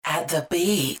At the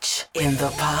beach, in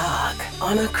the park,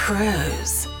 on a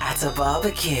cruise, at a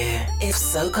barbecue. It's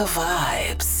Soca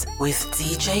Vibes with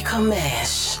DJ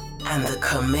Kamesh and the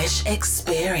Kamesh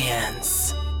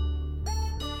Experience.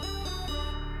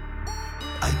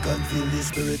 I can feel the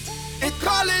spirit. It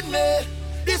calling me.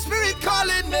 The spirit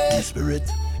calling me. The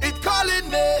spirit. It calling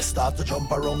me. Start to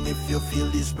jump around if you feel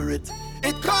the spirit.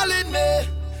 It calling me.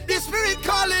 The spirit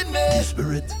calling me. The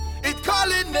spirit. It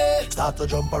calling me. Start to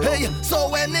jump around. Hey, so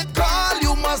when it call,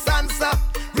 you must answer.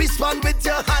 Respond with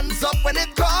your hands up. When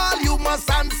it call, you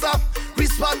must answer.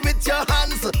 Respond with your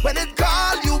hands. When it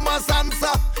call, you must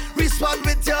answer. Respond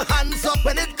with your hands up.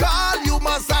 When it call, you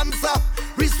must answer.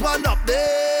 Respond up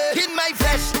there. In my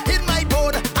flesh, in my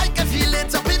bone, I can feel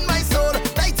it up in my soul.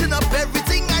 Lighten up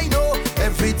everything I know.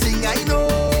 Everything I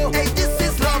know. Hey, this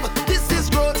is love. This is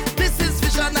growth. This is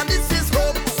vision and this is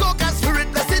hope. Soca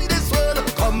spirit that's in this world.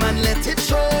 Come and let it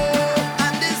show.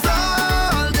 And it's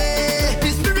all day.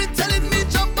 The spirit telling me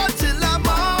jump until the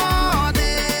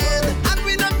morning. And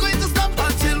we're not going to stop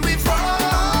until we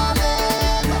fall.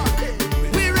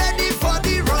 We're ready for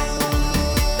the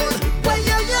road. Well,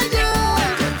 yeah, yeah, yeah.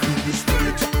 I can feel the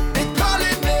spirit. It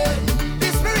calling me. The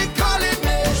spirit calling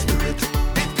me. The spirit.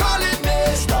 It calling me.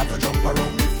 Start to jump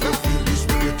around if you feel the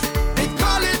spirit. It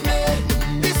calling me.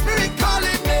 The spirit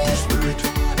calling me. The spirit.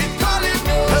 It calling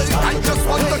me. I just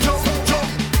want to jump.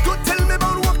 Don't tell me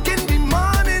about work in the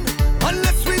morning,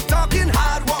 unless we talking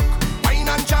hard work. Wine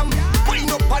and jam, wine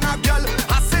up on a girl.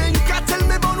 I say you can't tell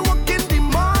me about work in the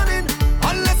morning,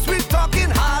 unless we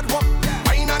talking hard work.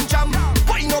 Wine and jam,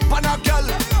 wine up on a girl.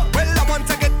 Well, I want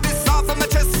to get this off of my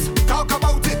chest. Talk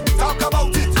about it, talk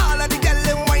about it. All of the girl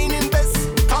them whining best.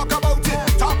 Talk about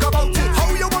it, talk about it.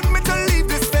 How you want me to leave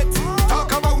this fit?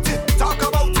 Talk about it, talk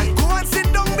about it. And go and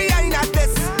sit down behind a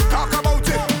desk. Talk about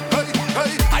it. Hey,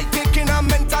 hey. I taking a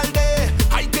mental day.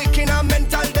 I taking a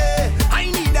mental day. I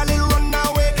need a little run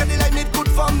away, cause the line it good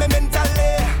for me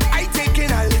mentally. I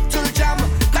taking a little jam.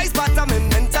 Nice part of my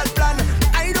mental plan.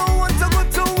 I don't want to go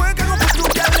to work, I go to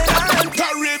girl in hand.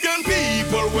 Caribbean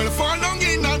people will fall down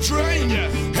in a train,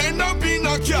 end up in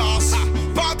a gas,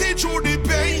 party through the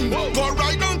pain, go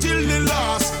right down till the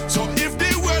last. So if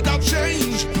the weather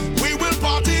change, we will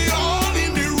party all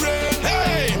in the rain.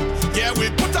 Hey, yeah, we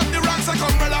put up the rocks like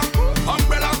umbrella,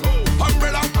 umbrella,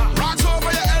 umbrella. Rocks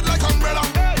over your head like umbrella,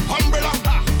 umbrella,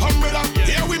 umbrella.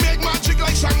 Yeah, we make magic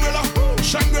like Shangri-La,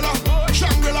 Shangri-La,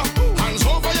 Shangri-La. Hands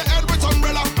over your head with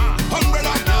umbrella,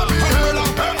 umbrella, umbrella.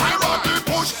 I want to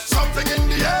push something in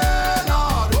the air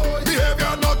now.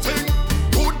 Behavior nothing,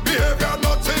 good behavior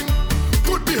nothing,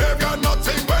 good behavior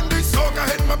nothing. When the soca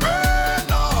hit my brain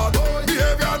now.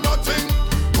 Behavior nothing,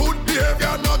 good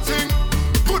behavior nothing,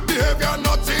 good behavior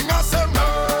nothing. I say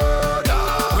murder.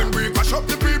 When we mash up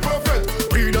the people fit,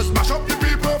 we just mash up the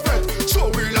people fit. So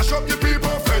we lash up the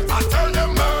people fit. I tell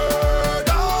them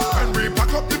murder. When we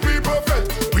pack up the people fit,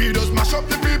 we just mash up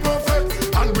the people fit,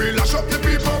 and we lash up the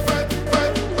people fit.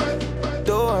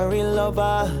 Don't worry,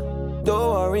 lover. Don't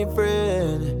worry,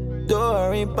 friend. Don't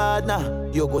worry, partner.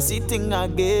 You go see thing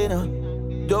again.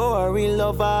 Don't worry,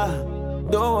 lover.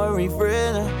 Don't worry,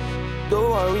 friend.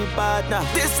 Don't worry, partner.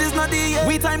 This is not the end.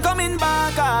 We time coming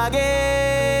back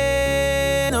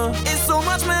again. It's so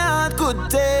much my heart could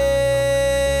take.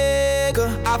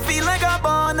 I feel like I'm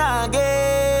born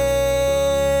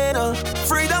again.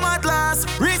 Freedom at last.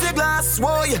 Raise your glass.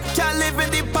 Whoa, you can't live in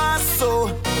the past.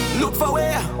 So look for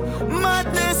where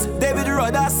madness, David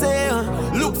Rudder say.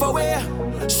 Look for where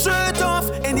shirt off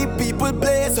in the people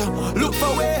place. Look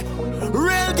for where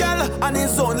real girl and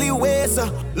his only ways.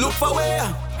 Look for where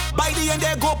by the end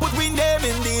they go put we name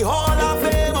in the Hall of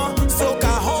Fame.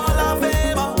 Soca Hall of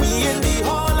Fame. We in the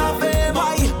Hall of Fame.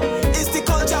 Why? It's the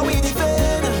culture we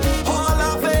defend. Hall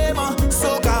of Fame.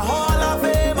 Soca Hall of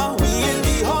Fame. We in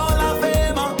the Hall of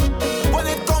Fame. When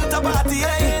it come to party,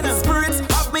 spirits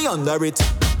have me under it.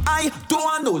 I don't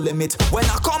want no limit. When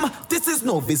I come, this is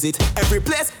no visit. Every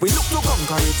place we look to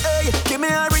conquer it. Hey, give me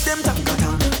a rhythm,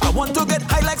 takatan. I want to get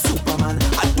high like Superman.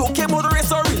 I don't care about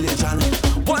race or religion.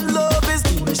 One love is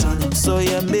the mission. So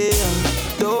yeah, me,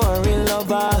 don't worry,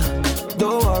 lover.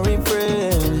 Don't worry,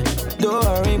 friend. Don't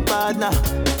worry, partner.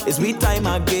 It's we time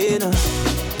again.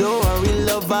 Don't worry,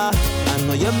 lover. I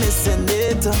know you're missing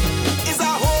it. It's a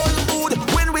whole mood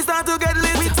when we start to get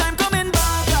lit. We time coming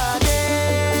back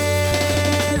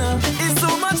again. It's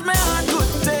so much my heart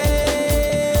could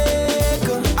take.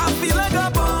 I feel like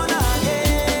I'm born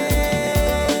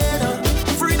again.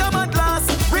 Freedom at last,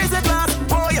 raise a glass.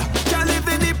 Boy, can't live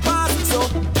in the past. So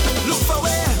look for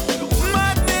where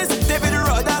madness, David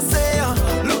Rudder say.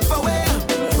 Look for where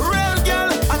real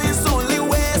girl and his only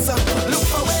ways. Look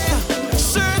for where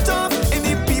shirt off in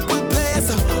the people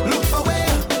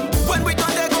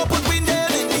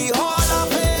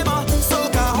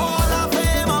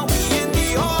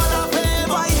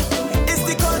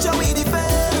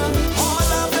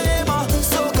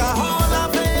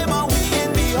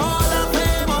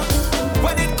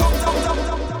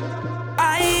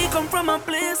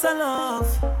soca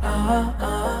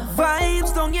love.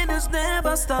 Vibes don't get us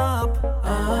never stop.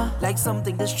 Like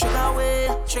something that's trigger away.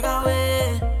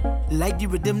 Like the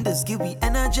rhythm that's give we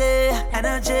energy.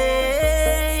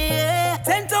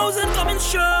 10,000 coming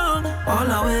strong. All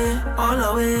the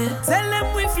way. Tell them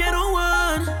if you don't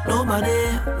want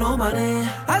nobody.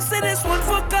 I say this one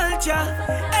for culture.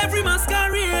 Every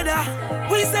masquerader.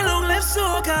 We say long live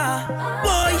soca.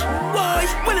 Boy.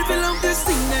 Well if you love this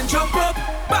thing then jump up.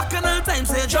 Back on all time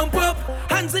say jump up.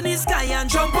 Hands in the sky and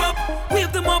jump up.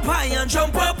 Wave them up high and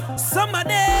jump up.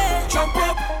 Somebody jump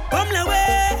up. Come the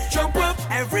way. Jump up.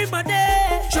 Everybody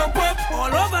jump up.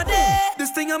 All over there.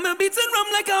 This thing I'm a beating rum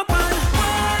like a pan.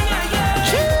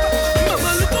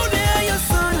 Mama look out there your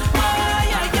son.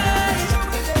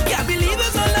 Can't believe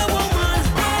it's all a woman.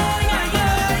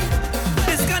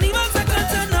 This carnival second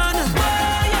to none.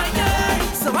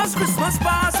 So as Christmas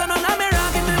pass and on a mirror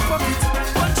in the pocket.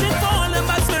 Punching for all them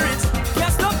bad spirits.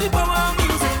 Can't stop the power of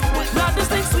music. Love this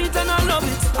thing sweet and I love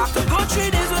it. After go 3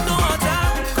 days with no water.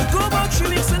 Could go about 3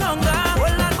 weeks and longer.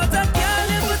 Well, Lord, but I can't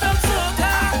live without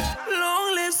soca.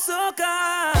 Long live soca.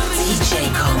 DJ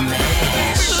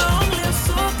Comesh. Long live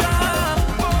soca.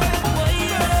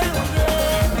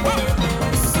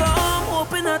 Some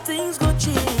hoping that things go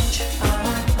change.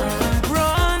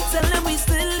 Run, tell them we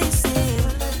still listen.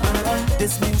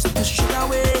 This music is trigger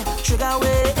away.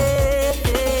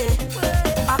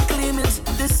 I claim it,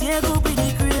 this year go be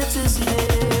the greatest year.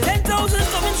 10,000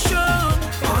 coming strong.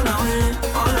 All the way.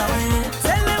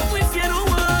 Tell them if you don't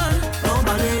want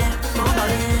nobody.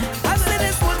 I say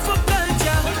this one for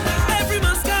culture. Every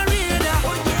masquerader.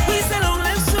 We say long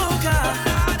live soca.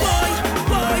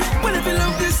 Boy. Well if you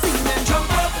love this thing then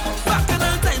jump up. Back on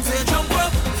all time say jump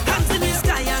up. Hands in the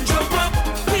sky and jump up.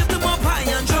 Wave them up high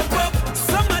and jump up.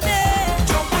 Somebody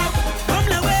jump up. Come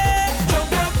the way.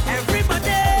 Jump up.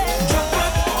 Everybody jump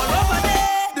up. All over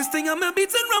there. This thing I'm a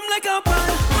beating rum like a pan.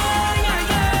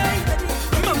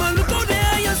 Mama look out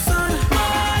there your son.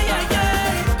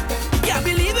 Can't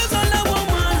believe it's all a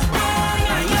woman.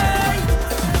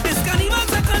 This carnival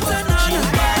second to none.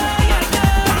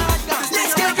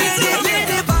 Let's get ready for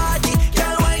the party,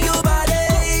 girl, why you body?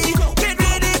 Get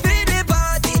ready for the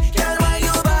party, girl, why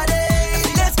you body?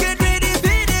 Let's get ready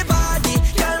for the party,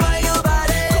 girl, why you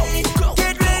body?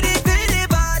 Get ready for the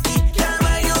party, girl,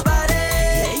 why you body?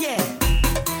 Yeah.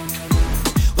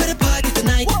 Where the party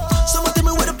tonight? Someone tell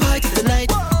me where the party tonight.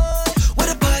 Where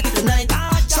the party tonight?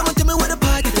 Someone tell me where the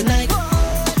party tonight.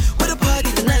 Where the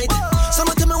party tonight?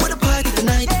 Someone tell me where the party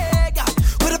tonight.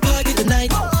 Where the party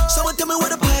tonight? Someone tell me where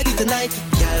the party tonight.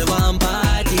 Girl want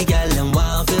party, girl them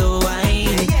want feel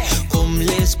wine. Come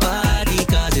let's party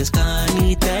 'cause it's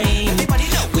carny time.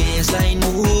 Waistline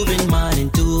moving morning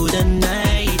to the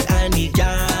night. And the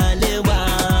girl they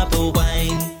want to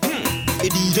wine. The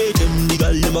DJ them the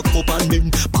girl them a cup and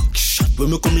bend. Back shot when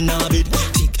me come in a bed.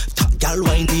 Tick tock, girl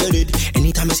wine to your head.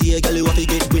 Anytime I see a girl you have to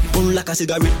get wet. Burn like a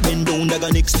cigarette, bend down like a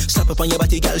next. Slap up on your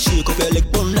body, girl, shake up your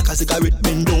leg. Burn like a cigarette,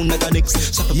 bend down like a next.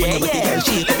 Slap up on your body, girl,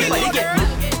 shake up your leg.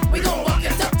 We gon' walk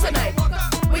it up tonight.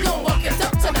 We gon' walk it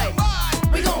up tonight.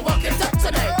 We gon' walk it up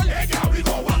tonight. We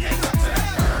gon' walk it up tonight.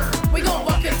 We gon'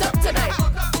 walk it up tonight.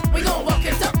 We gon' walk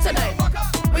it up tonight.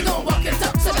 We gon' walk it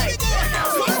up tonight.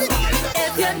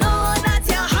 If you know that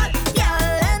you're hot, girl,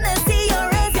 let me see you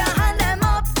raise your hand them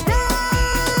up. Put your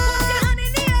hand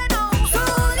in the air now. So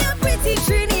you pretty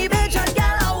Trinidad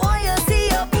girl, I want you see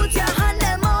you put your hand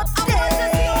them up. I want to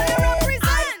see all you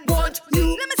represent. Want you?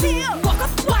 Let me see you. Walk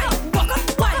up, wide, walk up,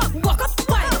 wide, walk up,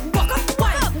 wide, walk up,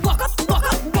 wide, walk up, walk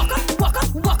up, walk up, walk up,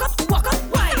 walk up, walk up,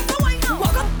 wide,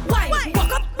 walk up, wide, walk up, wide,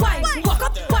 walk up, wide, walk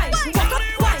up, wide,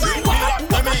 walk up,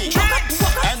 Let me drinks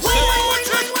and say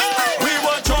we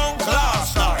were drunk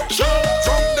last night.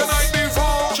 Drunk the night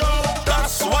before.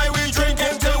 That's why we drink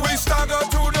until we stagger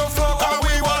to the floor. And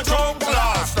we were drunk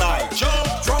last night.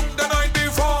 Drunk the night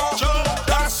before.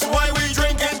 That's why we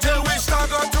drink until we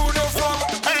stagger to the floor.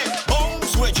 Hey,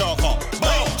 bounce with your cup.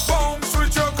 Bounce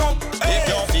with your cup. If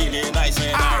you're feeling nice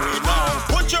and merry now,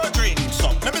 put your drinks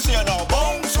up. Let me see you now.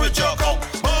 Bounce with your cup.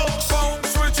 Bounce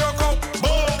with your cup.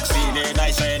 Bounce. Feeling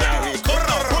nice and merry. Come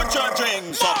on, put your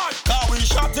drinks up. Cause we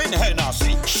shot in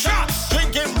Hennessy. Shots.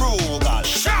 Drinking Rugal.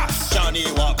 Shots. Johnny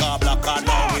Walker Black and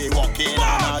now we walking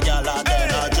on a gal and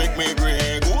then I drink me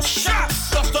Grey Goose.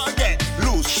 Shots. Just to get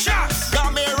loose. Shots.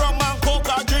 Got me rum and coke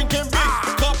and drinking big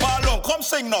cup alone. Come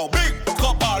sing now. Big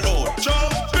cup alone.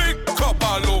 Big cup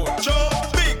alone.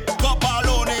 Big cup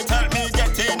alone. It help me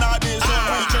get in a this zone.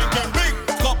 We drinking big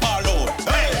cup alone.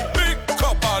 Hey, big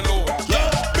cup alone. Yeah,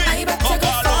 big cup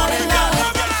alone. It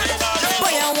help me get in a this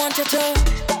Boy, I want you to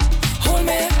hold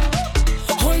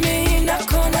me in the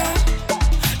corner,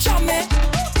 jam me,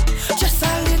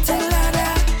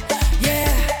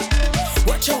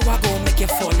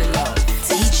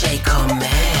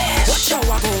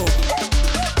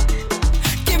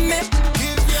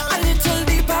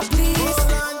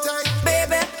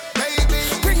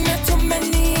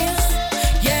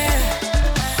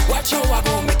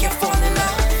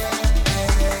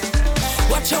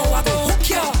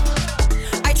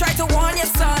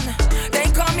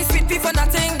 for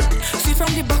nothing. See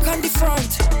from the back and the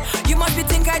front. You must be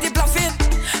think I did bluffing.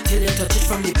 Till you touch it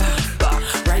from the back.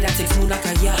 Ride that thing smooth like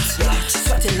a yacht.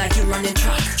 Sweating like you running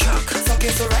track. Fuck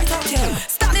you so right out here.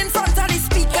 Stand in front of the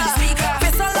speaker.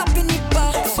 Face all up in the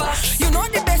box. You know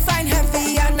the best sign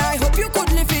heavy, and I hope you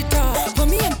could live it up. Put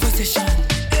me in position,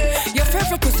 your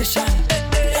favorite position,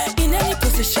 in any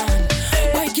position.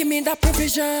 Why give me that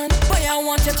provision? Boy, I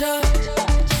want you to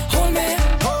hold me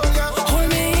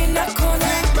in that corner.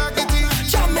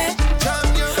 Jam me,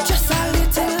 just a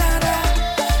little louder.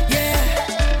 Yeah,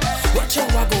 watch how I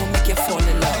go make you fall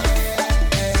in love.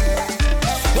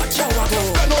 Watch how I go.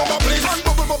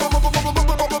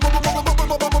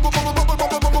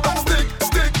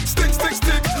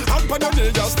 Stick. Hand on your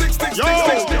knee, just stick.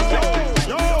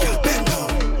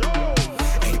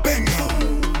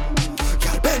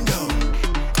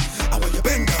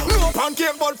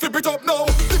 Pancake ball, flip it up now.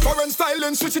 Different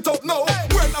styling, switch it up now.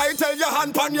 When I tell you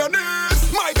hand on your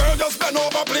knees, my girl just bend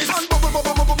over, please. Stick.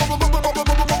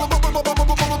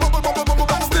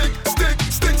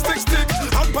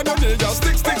 Hand on your knee, just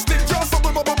stick. Just stick.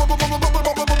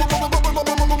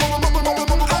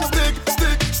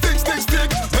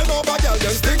 Bend over, girl,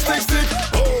 just stick.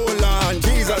 Hold on,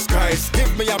 Jesus Christ,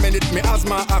 give me a minute, me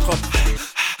asthma a cup.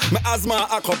 My asthma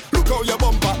a cup. Look how your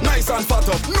bumper nice and fat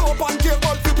up. No pancake,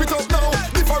 but flip it up now.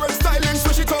 Different styling,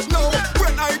 switch it up now.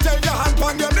 When I tell you hand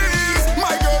on your knees,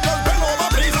 my girl just bend over,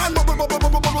 please. And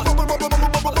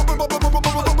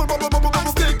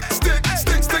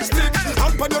stick.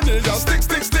 Hand on your knees, just stick.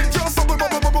 Just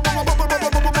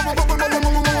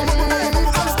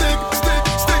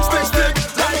and stick.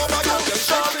 Turn over, girl, just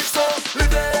shut it so.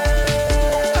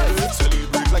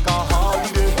 Celebrate like a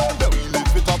holiday. Then we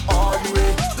live it up all the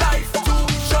way. Life too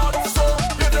short, so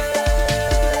live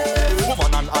it.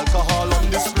 Woman and alcohol on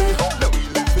display. Then we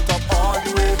live it up all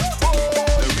the way.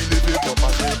 Then we live it up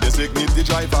again. Designated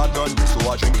driver done. So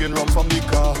I drinking rum from the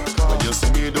car. When you see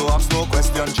me, don't ask no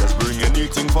question. Just bring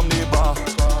anything from the bar.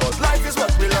 Cause life is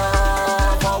what we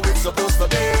love. How it's supposed to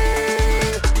be.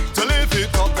 To live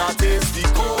it up, that is the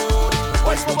code.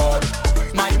 What's my mood?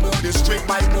 My mood is straight,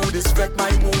 my mood is fret,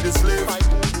 my mood is live.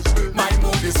 My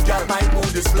mood is girl, my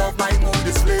mood is love, my mood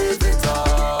is live it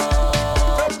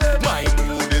up. My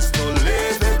mood is to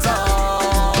live it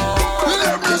up.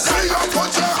 Let me see you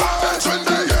put your hands in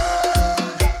the air.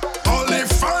 Only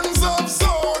fans of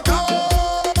soca.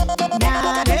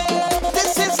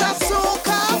 This is a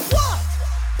soca what?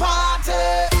 Party.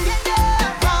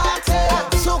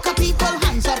 Soca people,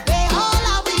 hands up there. All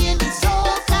are we in the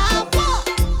soca what?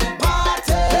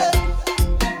 Party.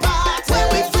 When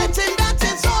we flitting, that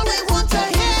is all we want to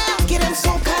hear. Get them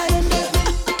soca in there.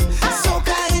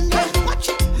 Soca in there.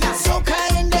 Soca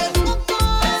in there.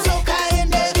 Soca in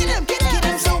there. Get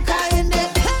them soca in there.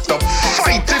 The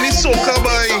fight in the soca,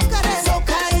 boy.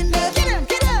 Soca in there. Get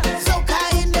them soca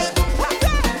in there.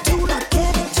 Do not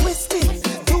get it twisted.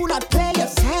 Do not play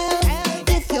yourself.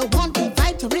 If you want the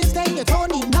vibe to reach, then you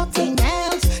don't need nothing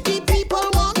else. The people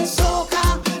want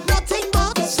soca, nothing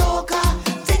but soca.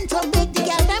 Think to make the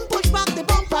girl them push back the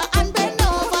bumper and bend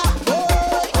over.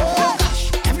 Oh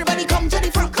gosh, everybody come to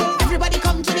the front. Everybody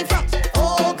come to the front.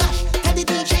 Oh gosh, tell the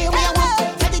DJ where you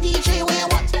want. Tell the DJ where you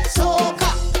want. Soca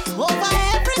over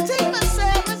everything. I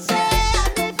say.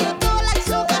 And if you don't like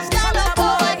soca, stand up,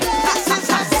 boy. This is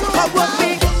a soca. Come work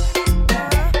me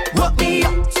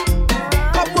out.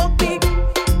 Come work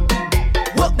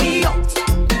me out.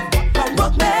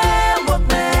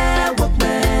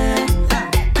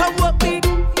 Come work me.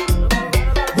 Come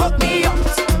work me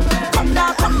out.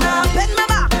 Come now, bend my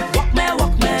back. Walk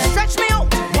me. Stretch me out.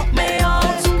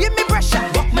 Give me pressure.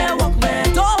 Walk me.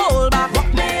 Don't hold back.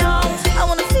 Walk me out. I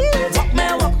wanna feel it. Walk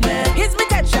me. Here's me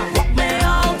tension. Walk me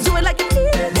out. Do it like you feel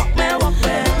it. Walk me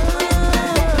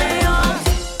out.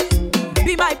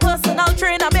 Be my personal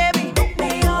trainer, baby. Walk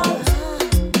me out.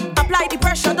 Apply the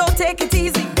pressure, don't take it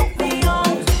easy. Walk me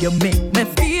out. You make me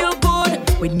feel good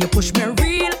when you push me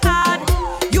real hard.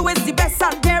 You is the best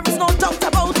and there is no doubt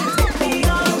about it. Walk me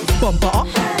out. Bumper up,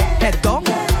 head down,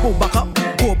 go back up,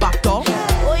 go back down.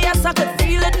 Oh yes, I can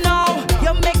feel it now.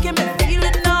 You're making me feel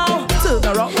it now. Turn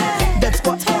around, that's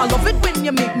what I love it when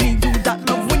you make me do that.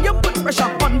 Love when you put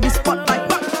pressure on the spot like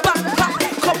back.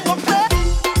 Come walk me,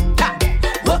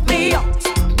 work me out.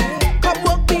 Come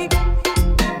walk me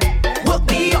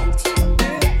out.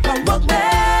 Come walk me.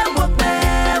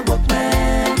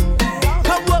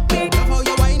 Come walk me. How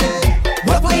you whining?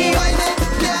 Walk me out.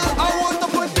 Yeah, I want to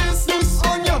put this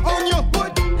on you.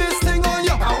 Put this thing on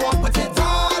you. I want to put it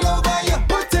all over you.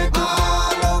 Put it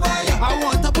all over you. I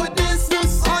want to put this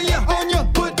on you.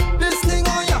 Put this thing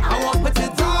on you. I want to put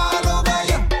it all over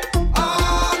you.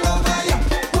 All over you.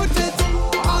 Put it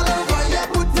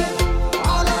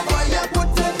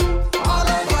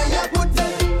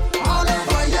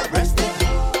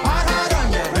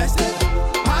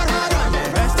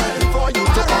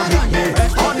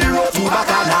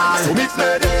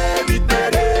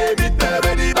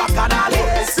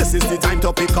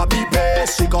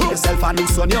pick up yourself and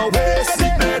loosen your waist.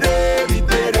 Meet me there, meet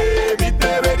me there, meet me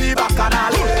where the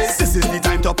bacchanal is. This is the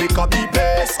time to pick up the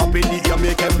pace. Up in the air,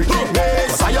 make everything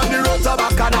race. 'Cause I on the road to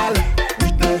bacchanal.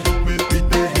 Meet me, meet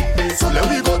me. So let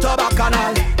me go to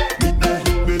bacchanal. Meet me.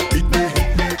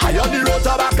 I on the road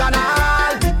to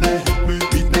bacchanal.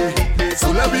 Meet me. So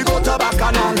let me go to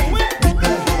bacchanal.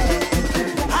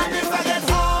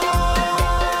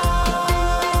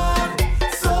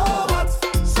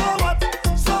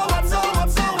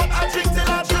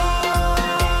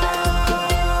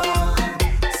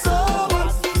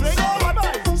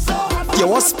 You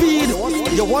want speed?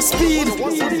 You want speed?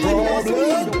 Problem?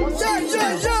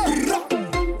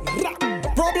 Yeah.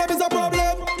 Problem is a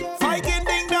problem. Fighting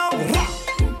thing now.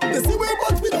 They see where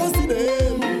but we don't see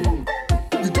them.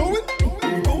 We going?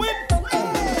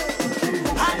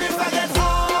 And if I get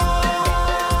hard,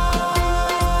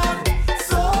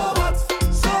 so what?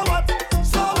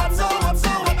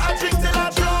 I drink till I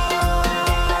drunk.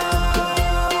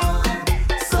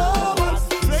 So what?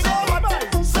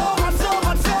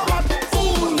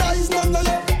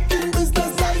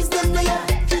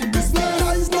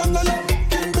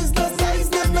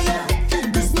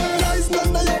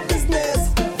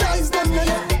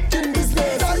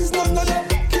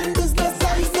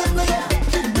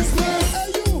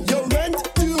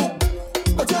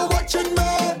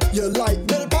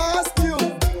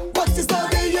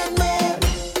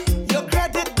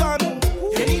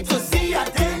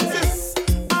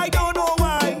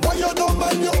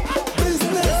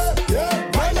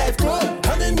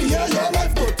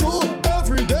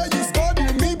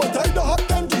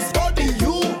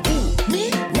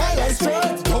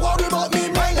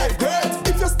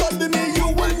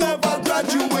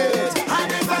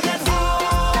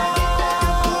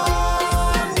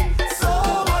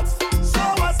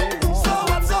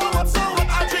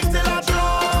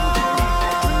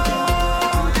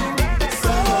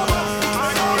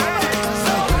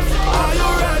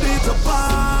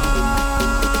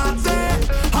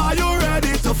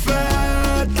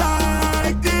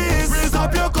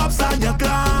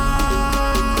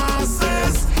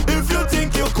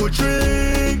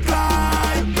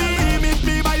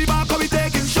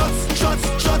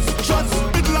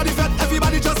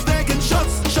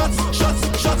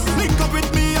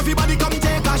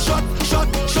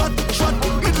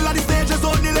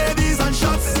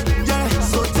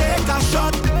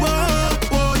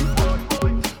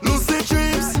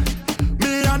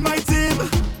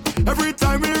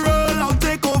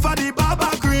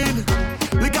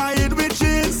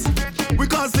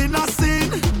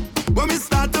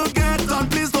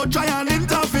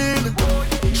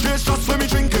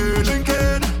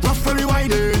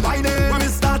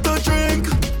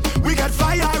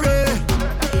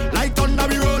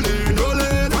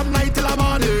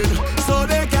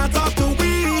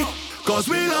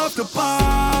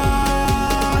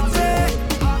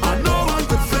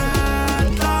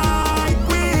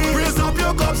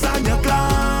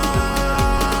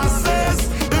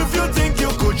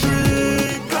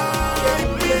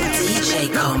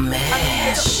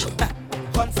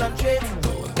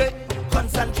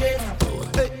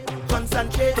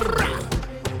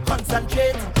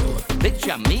 Concentrate.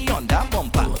 Picture me on that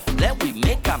bumper. Then we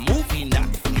make a movie now.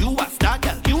 You a star,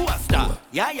 girl, you a star.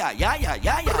 Yeah.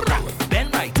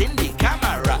 Bend right in the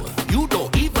camera. You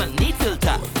don't even need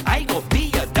filter. I go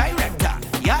be your director.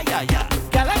 Yeah.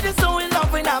 Girl, I just so in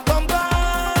love with that bumper.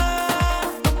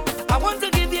 I want to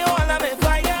give you all of my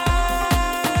fire.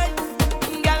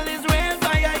 Girl, it's real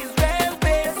fire, it's real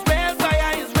bass. Real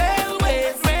fire is real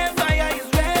waste. Real fire is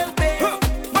real bass.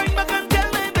 Wind back and tell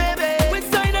me, baby, which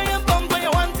side of your bumper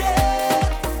you want it?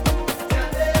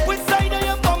 Which side of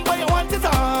your bumper you want it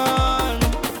on?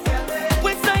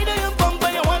 Which side of your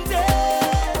bumper you want it?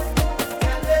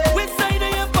 Which side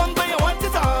of your bumper you want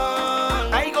it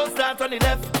on? I go start on the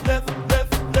left.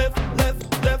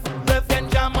 Then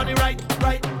jam on the right.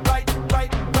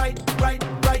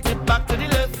 It back to the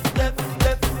left.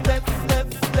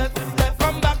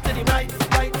 Come back to the right.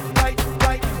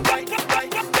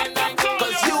 Then I go.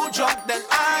 'Cause you drunk, then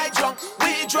I drunk.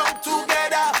 We drunk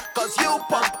together. 'Cause you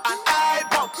pump and I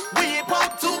pump. We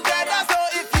pump together. So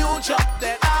if you jump,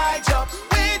 then I jump.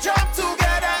 We jump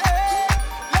together. Hey,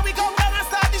 let me go and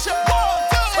start the show. 1,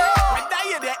 2, when I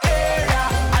in the area,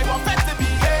 I want festive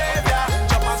behavior.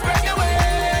 Jump and spread your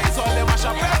wings, so they mash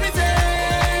up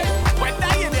everything. When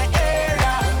I in the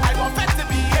area, I want festive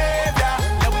behavior.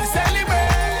 Let we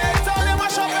celebrate, so they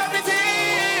mash up everything.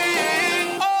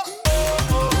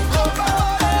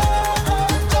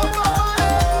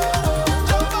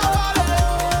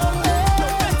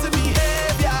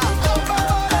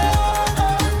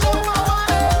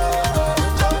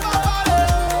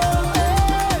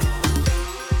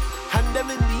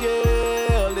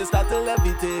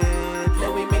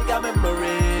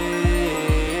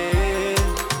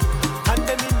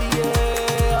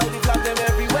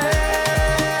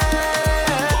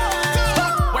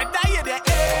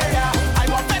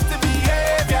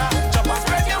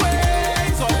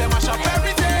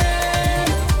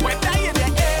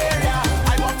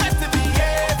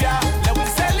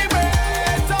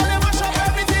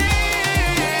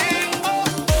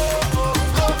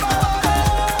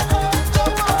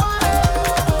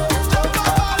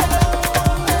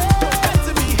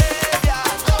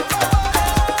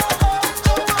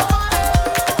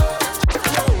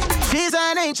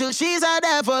 angel, she's a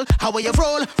devil. How will you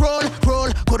roll, roll, roll?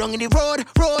 Go down in the road,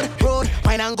 road, road.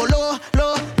 Wine and go low,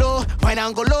 low, low. Wine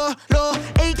and go low, low.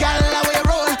 Hey, girl, how will you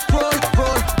roll, roll,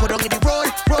 roll? Go down in the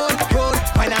road, road, road.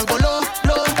 Wine and go low,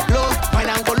 low, low. Wine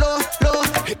and go low, low.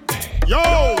 Yo!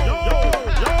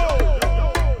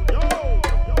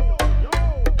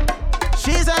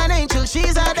 She's an angel,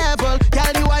 she's a devil.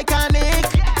 Girl, you iconic.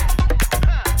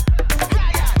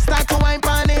 Start to wine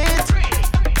on it.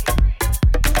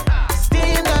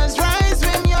 Steam does rise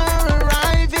when you're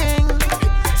arriving.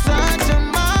 Such a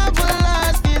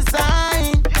marvelous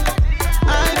design.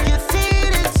 I can see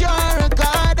that you're a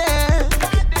goddess.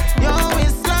 Your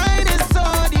waistline is so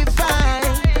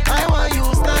divine. I want you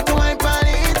start to wine on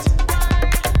it.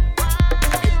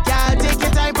 Girl, take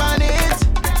your time on it.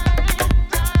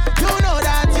 You know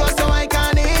that you're so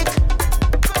iconic.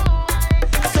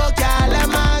 So girl, let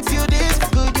me ask you this.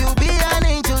 Could you be an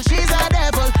angel? She's a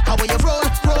devil. How will you roll,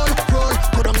 roll, roll?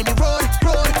 Go down in the road,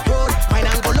 road, road. Wine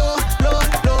and go low, low,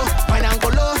 low. Wine and go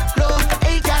low, low.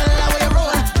 Hey girl, how will you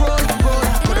roll, roll, roll?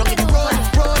 Go down in the road,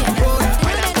 road, road.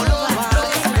 Wine and go low, low,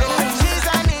 low. She's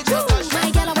an angel. My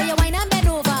girl, how you wine and bend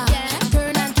over?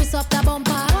 Turn and twist up the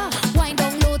bumper. Wine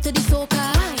down low to the soca.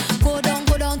 Go down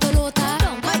to lota.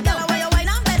 My girl, how you wine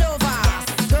and bend over?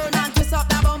 Turn and twist up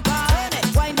that bumper.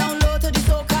 Wind down low to the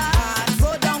soca. Go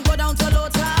down to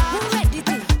lota.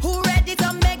 Who ready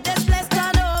to make this place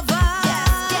turn over?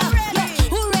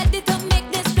 Who ready to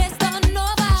make this place turn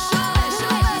over?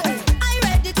 I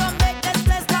ready to make this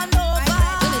place turn over.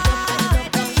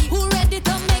 Who ready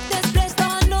to make this place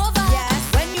turn over?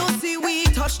 When you see we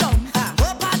touch down,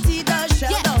 whole party does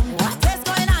shut down. Let's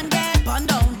go in and get bun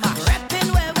down. Reppin'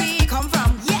 where we come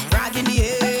from. Rag in the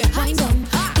air. Wind down.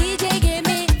 DJ give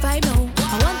me vibe now.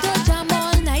 I want to jam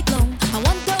all night long. I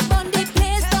want to burn the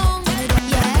place down.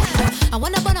 I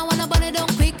wanna burn it down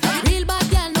quick. Real bad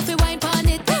girl, no fi wine pon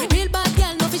it. Real bad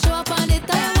girl, no fi show up on it.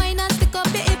 I wine and stick up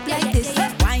your hip like this.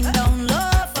 Wind down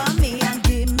low for me and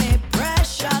give me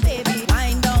pressure, baby.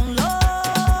 Wind down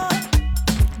low.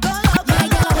 Go low, My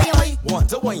girl, how you wine? Want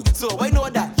to wine, so I know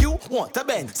that you want to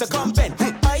bend. So come bend.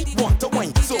 I want to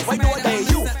wine, so I know that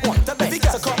you want to bend.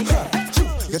 So come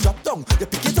you drop down, you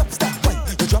pick it up, stop wine.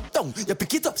 You drop down, you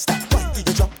pick it up, stop wine.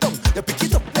 You drop down, you pick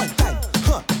it up one time.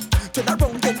 Turn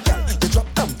around then, girl. You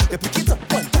drop down, you pick it up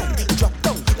one time. You drop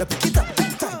down, you pick it up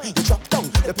two times. You drop down,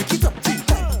 you pick it up three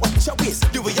times. Watch your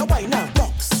waist, the way you wine now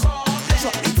box.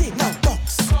 Drop the thing now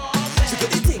box. Jiggle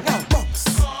the thing now box.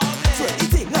 Throw the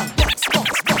thing now box,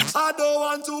 box, box. I don't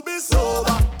want to be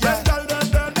sober. Yeah, girl, them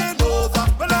bending over.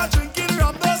 When I drinking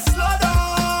rum, they slow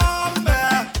down,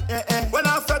 man. When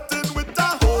I fetting with the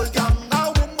whole gang,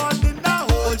 a woman in the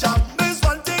whole jam. There's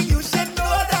one thing you should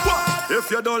know that.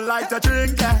 If you don't like to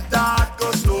drink, that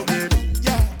goes slow me.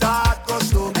 Yeah, that goes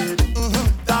slow me.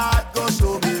 That goes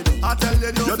slow me. I tell you,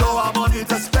 you don't have money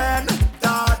to spend.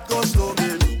 That goes slow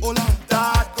me.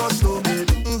 That goes slow me.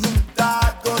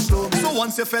 That goes slow me. So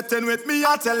once you're fetting with me,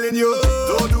 I'm telling you,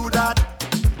 don't do that.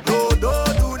 No,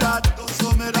 don't do that. Don't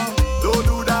slow me down. Don't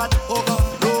do that. Oh,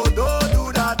 no, don't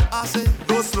do that. I say,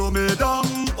 don't slow me down.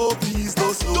 Oh, please,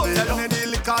 don't slow me down. Don't tell me the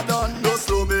liquor done. Don't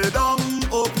slow me down.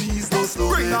 Oh, please, don't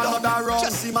slow me down. Bring another round.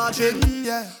 Just imagine,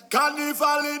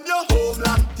 carnival in your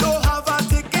homeland. You have a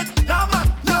ticket, now man.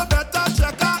 You better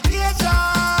check our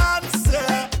agents.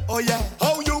 Oh yeah,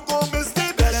 how you go miss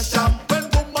the best jam when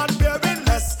woman bearing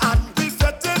less and we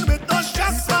fetting with no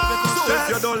stress. So if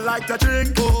you don't like to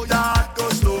drink, oh that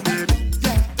goes slow me.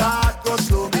 Yeah, that goes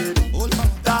slow me.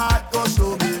 That goes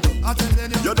slow me. I'm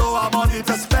telling you, you don't have money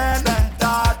to spend.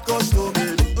 That goes slow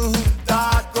me.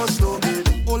 That goes slow me.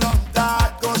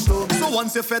 That goes slow me. So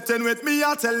once you're fetting with me,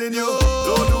 I'm telling you,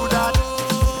 don't do that.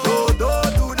 No,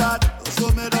 don't do that. Don't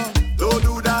slow me down. Don't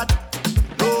do that.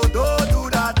 No, don't do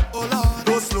that. Oh Lord,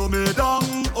 don't slow me down.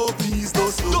 Oh please,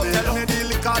 don't slow me down. Don't tell me the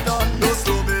liquor done. Don't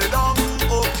slow me down.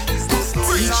 Oh please, don't slow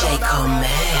me down. DJ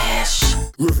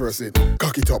Comesh. Reverse it,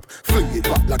 cock it up, fling it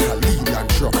back like a lean and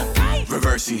truck.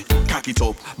 Reverse it, cock it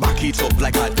up, back it up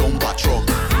like a dumper truck.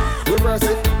 Reverse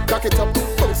it, cock it up,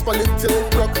 bounce on it till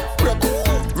it broke.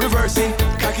 Reverse it,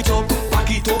 cock it up, back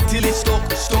it up till it's stuck.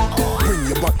 Bring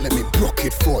your back, let me block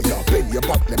it for ya. Bend your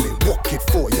back, let me walk it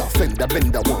for ya. Fender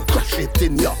bender one, crash it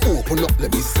in ya. Open up,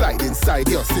 let me slide inside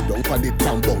ya. Sit down on it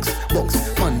and bounce.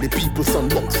 Man, the people son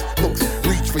bounce.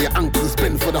 Reach for your ankles,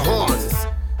 bend for the horns.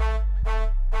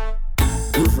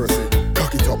 Reverse it,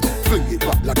 cock it up, fling it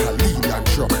back like a lean and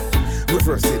truck.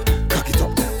 Reverse it, cock it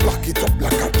up, back it up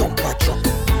like a dumper truck.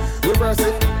 Reverse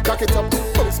it, cock it up,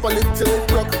 bounce on it till it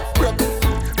broke.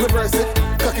 Reverse it,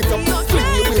 cock it up, fling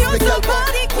your waist, make your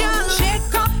back.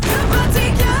 Shake up your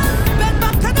body, girl. Bend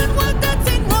back and then work that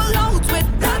thing, roll out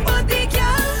with that body,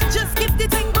 girl.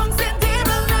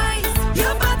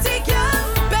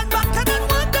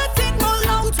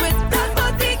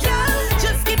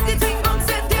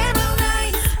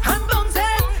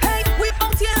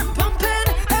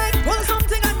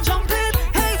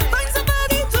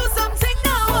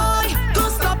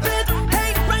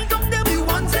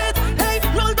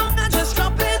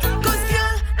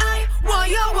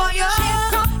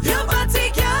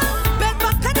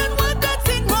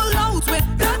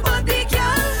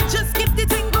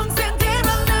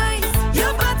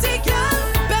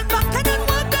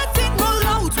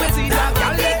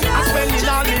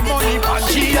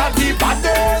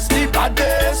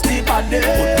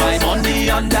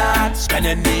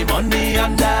 spending money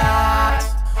on that.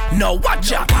 Now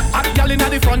watch out, hot girl inna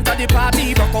the front of the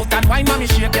party. Rock out and wine, mommy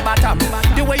shake your bottom.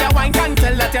 The way you wine can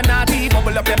tell that you're naughty.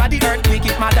 Bubble up your body, earthquake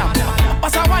it, madam.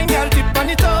 Pass a wine, girl, tip on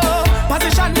the toe.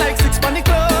 Position like 6 on the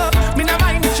club. Me no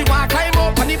mind if she want climb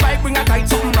up on the bike, bring a tight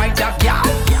something right up, yeah.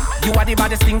 You are the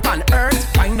baddest thing on earth.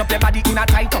 Wind up your body in a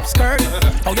tight up skirt.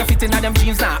 How you fit in a them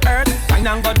jeans now earth. Wine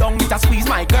and go down with a squeeze,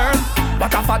 my girl.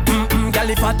 What a fat, girl,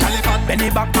 fat. Benny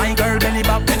back, my girl, benny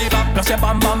back. Plus your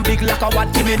bam bam big like a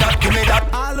what? Give me that.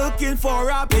 I'm looking for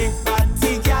a big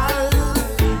body gal.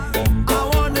 I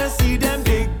wanna see them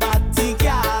big body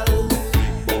gal.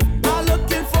 I'm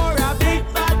looking for a big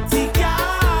body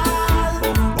gal.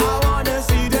 I wanna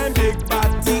see them big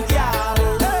body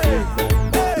gal.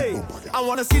 Hey, I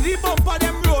wanna see the bumper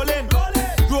them rolling.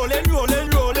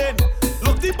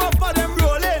 Look the bumper them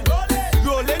rolling.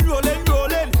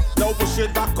 Now push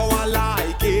it back how I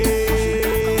like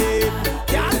it.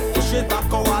 Gal, push it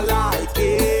back how I like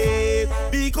it.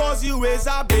 Because you is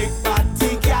a big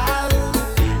body gal.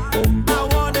 I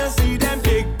wanna see them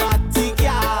big body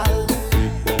gal.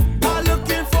 I'm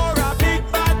looking for a big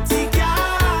body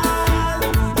gal.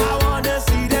 I wanna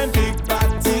see them big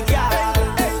body gal.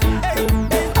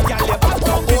 Gal, you back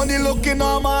up. Only looking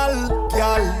normal,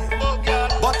 gal.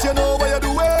 But you know what you're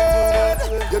doing.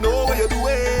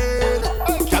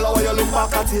 Gal, when you look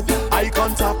back at it, eye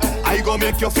contact. I go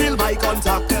make you feel my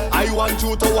contact. I want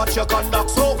you to watch your conduct.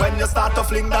 So when you start to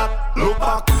fling that, look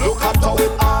back, look at how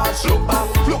it arch. Look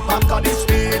back at the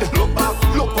speed. Look back,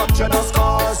 look what you done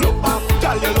scars. Look back,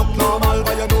 girl, you look normal,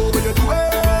 but you know what you're doing.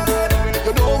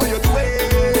 You know what you're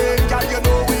doing, girl, you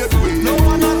know what you're doing. No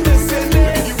one not missing me,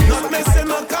 not missing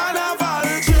my carnival.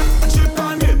 Chip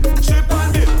on it, chip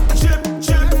on it, chip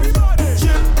on it,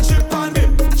 chip on it,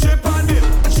 chip on it, chip on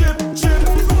it, chip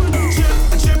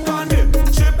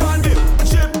on it,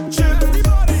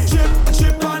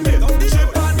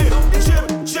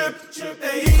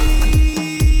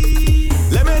 hey.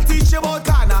 Let me teach you about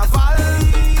carnival.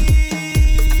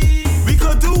 We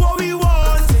could do what we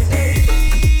want.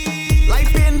 Like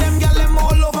paying them gal them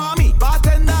all over me.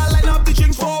 Bartender line up the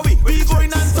drinks for we. We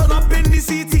going and turn up in the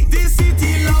city. This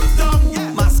city locked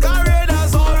down.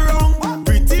 Masqueraders all wrong.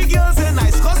 Pretty girls in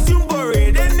nice costume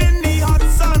parading in the hot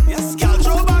sun. Yes, gal,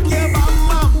 throw back your bam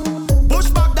bam. Push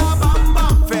back that bam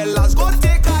bam. Fellas, go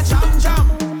take a jam.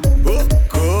 Oh,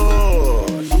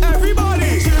 good.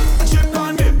 Everybody, chip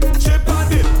on it, chip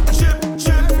on it, chip on it,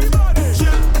 chip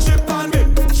on it,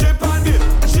 chip on it,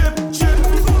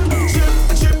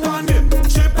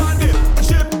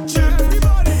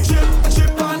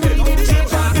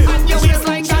 And your waist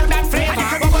like that flavor.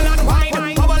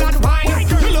 Bubble and wine.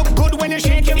 You look good when you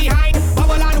shake your behind.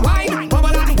 Bubble and wine.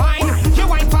 You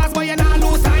wine fast but you not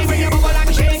lose time. When you bubble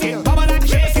and shake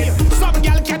it. Some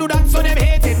girl can do that so them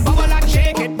hate it. Bubble and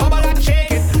shake it.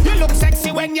 You look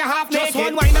sexy when you half naked. Just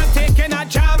one wine and taking a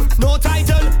jam. No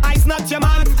title, I's not your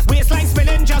man. Waistline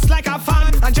spilling just like a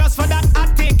fan. And just for that,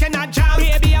 I'm taking a jam.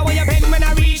 Baby, I want you bend when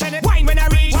I reach. Wine when I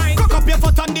reach. Cock up your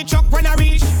foot on the truck when I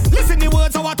reach. Listen the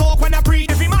words how I talk when I preach.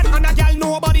 Every man and a girl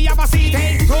nobody ever see.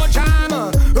 Hey, road jam.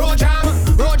 Oh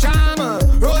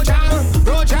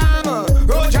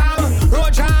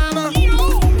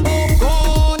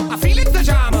God, I feel it the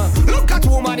jam. Look at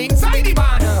woman inside the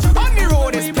van. On the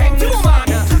road is plenty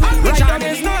woman. And the jam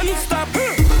is non-stop.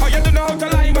 Oh, you don't know how to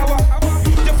lie,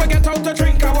 you forget how to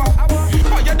drink our.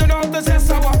 Oh, you don't know how to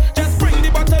zest our. Just bring the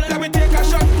bottle and we take a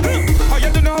shot. Oh, you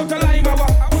don't know how to lie,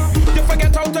 you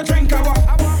forget how to drink our.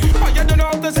 Oh, you don't know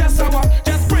how to zest our.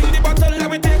 Just bring the bottle and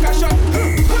we take a shot.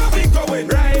 Where we going?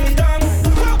 Right down.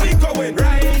 Where we going?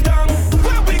 Right down.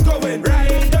 Where we going?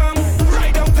 Right down.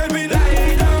 Right down till we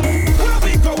lie down. Where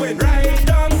we going? Right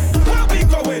down. Where we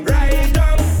going? Right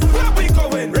down. Where we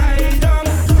going? Right down.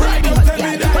 Right down till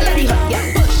we lie down. Yeah,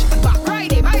 push back,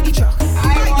 ride it, ride the truck.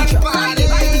 Ride the truck, ride it,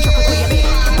 ride the truck, where you been?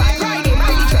 Back, ride it,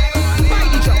 ride the truck.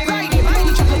 Ride the truck, ride it, ride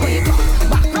the truck, where you come?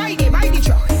 Back, ride it, ride the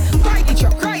truck. Ride the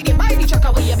truck, ride it, ride the truck,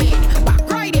 where you been? Back,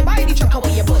 ride it, ride the truck,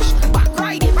 where you push. Back,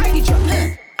 ride it, ride the truck.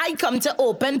 I come to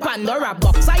open Pandora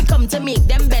box. I come to make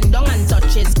them bend down and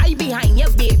touches. I behind you,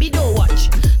 baby, don't watch.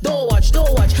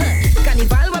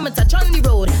 Carnival when me touch on the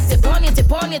road.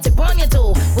 Tip on your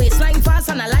toe. Waistline fast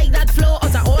and I like that flow.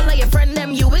 Out of all of your friend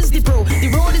them, you is the pro. The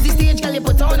road is the stage, girl, you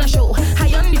put on a show.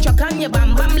 High on the truck and you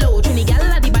bam bam low. Trini gal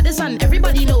are the baddest and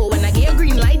everybody know. When I get a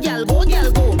green light, gal go.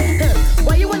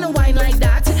 Why you wanna whine like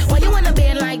that? Why you wanna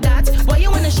bend like that? Why you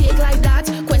wanna shake like that?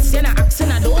 Question I ask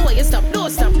and I don't. Why you stop? Don't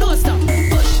stop.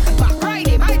 Push back, ride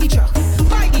it, ride the truck.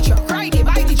 Ride the truck, ride it,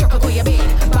 ride the truck, where you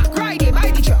been? Back, ride it,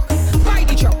 ride the truck. Ride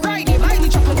the truck, ride it, ride the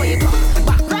truck, where you come?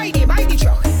 Back, ride it, ride the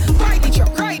truck. Ride the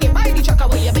truck, ride it, ride the truck,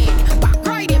 where you been?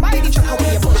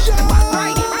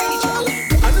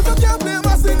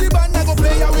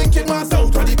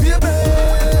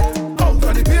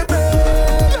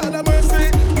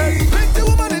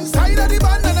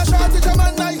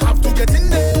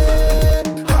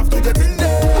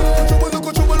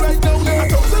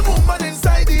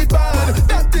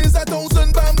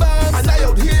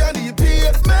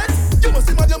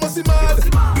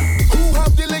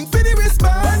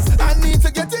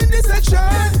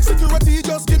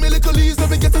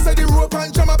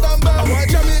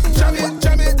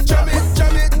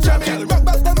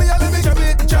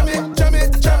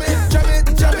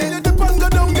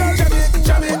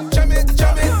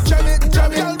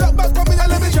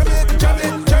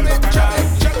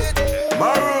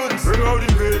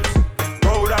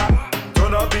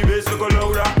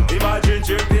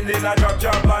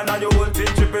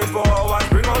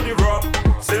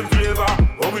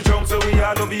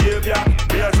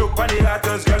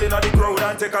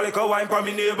 a little wine for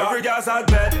me neighbor. Every girl said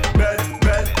bend, bend,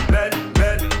 bend, bend,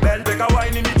 bend, bend. Take a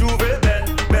wine in the juve. Bend,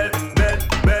 bend, bend,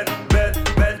 bend, bend,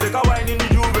 bend. Take a wine in the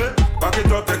juve. Back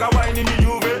it up, take a wine in the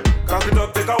juve. Cock it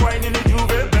up, take a wine in the juve.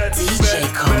 Bend, DJ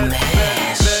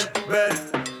Comesh. bend.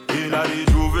 Inna the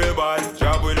juve bar,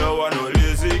 job we don't want no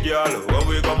lazy girl. When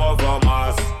we come off a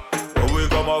mass,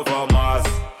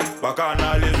 back on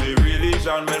a lazy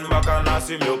religion, men back on a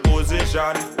sim your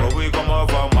position. When we come off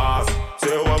a mass,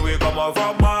 say when we come off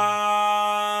a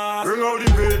mass. Bring out the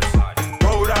beats,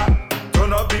 powder,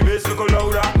 turn up the bass, look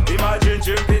louder. Imagine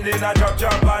chipping in a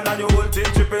chop band and your whole team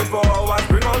chipping for hours.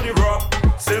 Bring out the rock,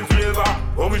 same flavor.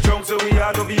 When we jump, so we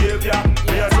have no behavior.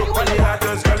 We are so funny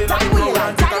haters, girl in the crowd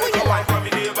and take a little wine from me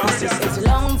neighbor. It's a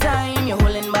long time you're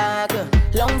holding back,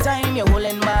 long time you're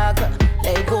holding back.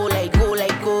 Let go, let go,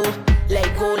 let go,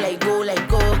 let go, let go, let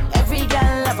go. Every girl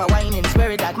have a whining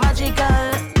spirit that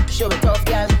magical. Show it off,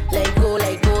 girl. Let go,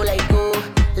 let go, let go,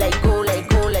 let go, let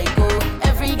go, let go.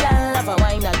 Every girl have a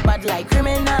whine that bad like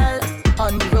criminal.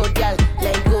 On the road, girl.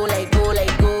 Let go, let go,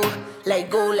 let go, let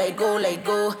go, let go, let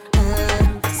go.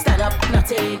 Stand up,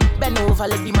 nothing. Bend over,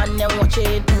 let the man them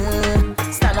watching.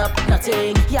 Stand up,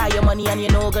 nothing. Yeah, your money and you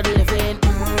know good living.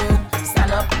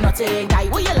 Stand up, nothing. Die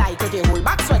what you like, with your whole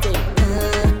back sweating.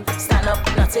 Stand up,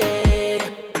 nothing.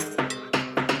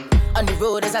 On the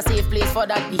road is a safe place for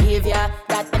that behavior.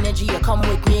 That energy you come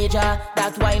with major.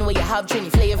 That wine where you have Trini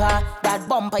flavor. That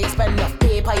bumper you spend enough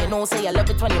paper. You know say you love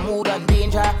it when you mood on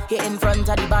danger. Get in front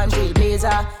of the band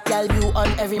trailblazer. Tell you on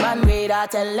every man radar.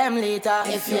 Tell them later.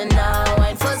 If you're now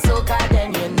wine for soca,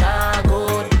 then you're not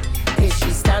good. If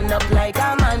she stand up like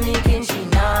a mannequin, she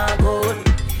not good.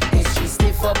 If she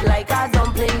stiff up like a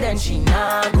dumpling, then she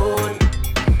not good.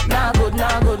 Not good,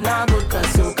 not good, not good. Cause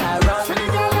soca run.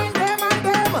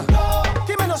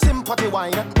 Give me no sympathy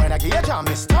wine when I get a jam,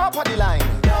 me stop at the line.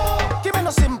 Give me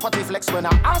no sympathy flex when I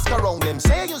ask around them,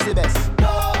 say you's the best.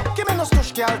 Give me no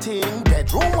stush girl thing,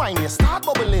 bedroom wine, you start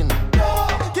bubbling.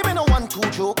 Give me no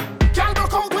 1-2 joke, can't go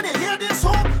out when you hear this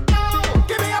hook.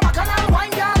 Give me a bacchanal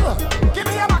wine, girl. Give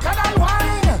me a bacchanal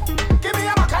wine. Give me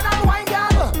a bacchanal wine,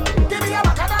 girl. Give me a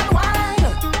bacchanal wine.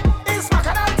 It's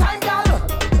bacchanal time, girl.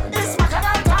 It's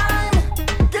bacchanal time.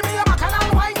 Give me a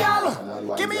bacchanal wine, girl.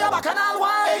 Give me a bacchanal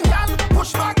wine, girl.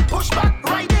 Push back,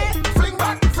 right there. Fling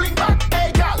back,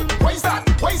 hey, girl. Where's that?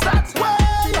 Way.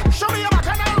 Show me a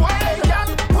bacchanal wine,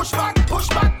 girl. Push back,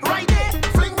 right there.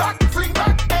 Fling back,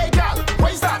 hey, girl.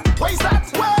 Where's that? Way.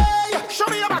 Show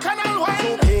me a bacchanal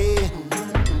wine. Okay.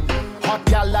 Hot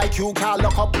girl like you can't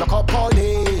lock up all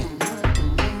day.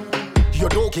 You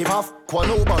don't give off what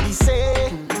nobody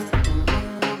say.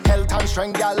 Health and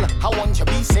strength, girl, I want you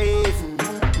be safe.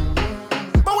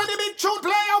 But when the big tune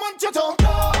play, I want you to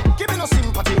give me no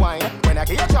sympathy wine. When I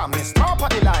get a jam, me stop at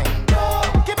the line.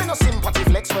 Give me no sympathy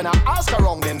flex when I ask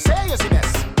around them, say you're the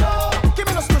best. Give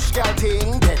me no stush girl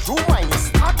thing, bedroom wine, you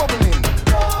start bubbling.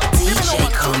 DJ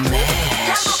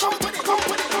Comesh. Come with it.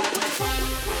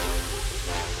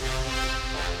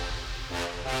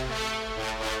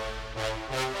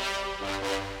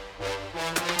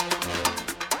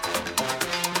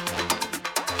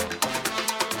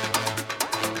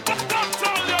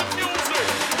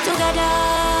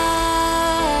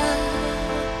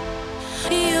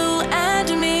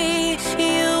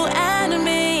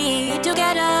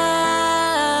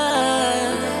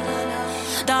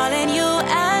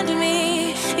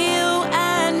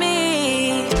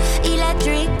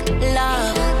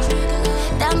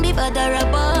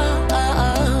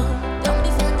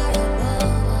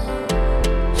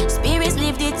 Spirits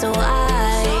lifted so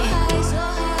high.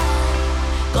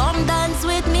 Come dance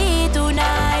with me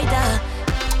tonight.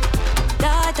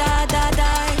 Da da da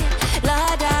da,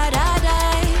 la da da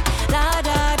da, la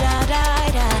da da da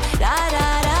da, da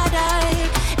da da da,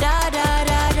 da da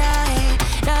da da,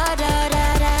 da da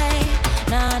da da,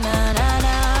 na na na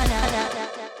na na.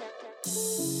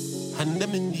 Hand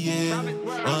them in the air,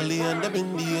 only hand them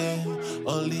in the air,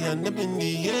 only hand them in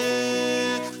the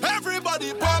air.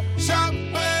 Everybody pop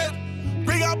champagne,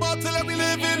 bring a bottle and we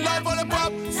living life on the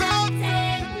pop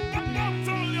champagne.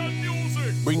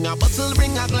 Bring a bottle,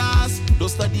 bring a glass. Don't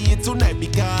study it tonight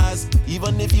because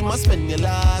even if you must spend your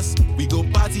last, we go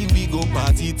party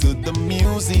to the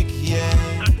music,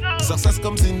 yeah. Success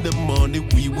comes in the morning,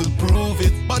 we will prove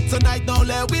it. But tonight, don't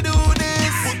let we do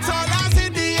this. Put all us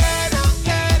in the air.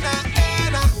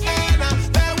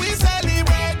 Then we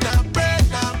celebrate now, break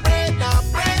now.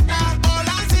 All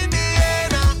us in the air.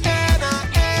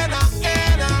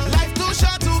 Life too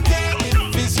short to care.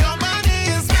 If it's your money,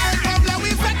 it's mine. Come let we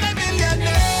bet the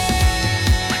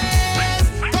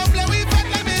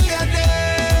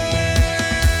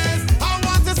millionaires. I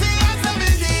want to see us up in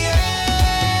the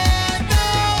air.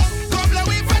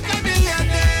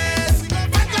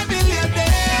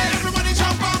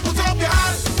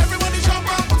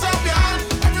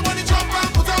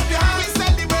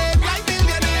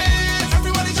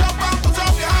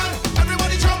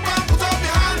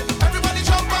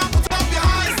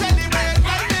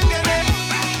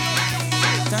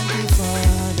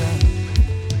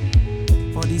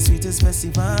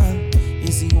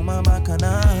 is the Uma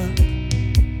Bacana.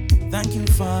 Thank you,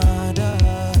 Father,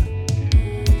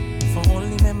 for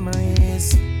only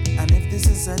memories. And if this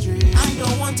is a dream, I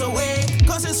don't want to wait,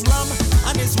 cause it's rum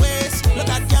and it's waste. Look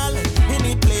at y'all in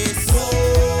the place.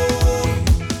 Whoa,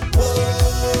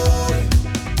 whoa.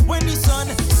 When the sun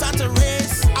start to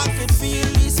race, I could feel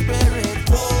the spirit.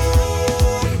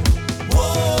 Whoa,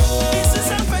 whoa. Is this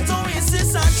a fact or is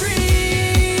this a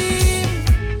dream?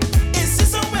 Is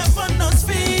this a weapon us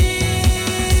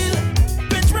feel?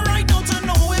 Pinch me right now to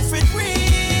know if it's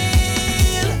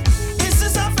real. Is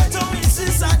this a fact or is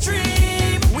this a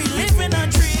dream? We live in a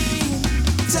dream.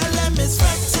 Tell them it's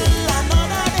fact till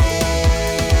another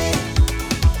day.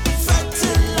 Fact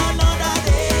till another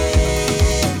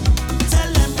day.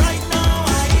 Tell them right now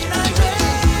I in a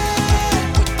dream.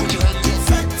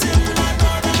 Fact till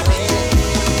another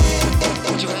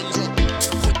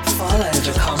Follow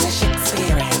the Comish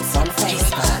Experience on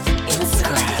Facebook,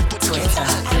 Instagram, Twitter,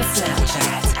 and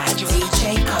Snapchat at DJ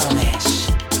Comish.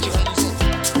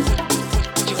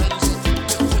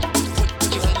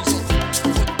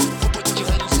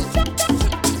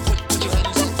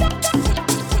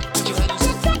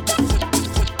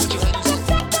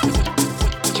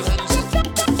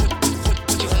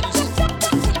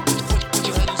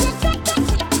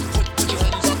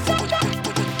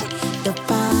 The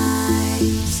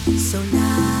vibes so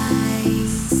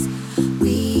nice.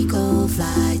 We go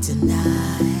fly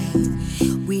tonight.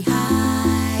 We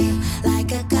high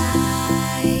like a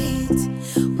kite.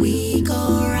 We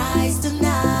go rise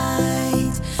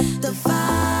tonight. The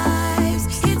vibes,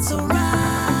 it's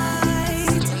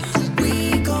alright.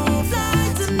 We go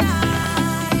fly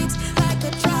tonight like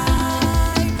a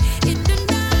tribe in the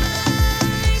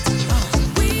night.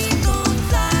 We go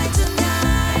fly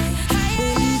tonight.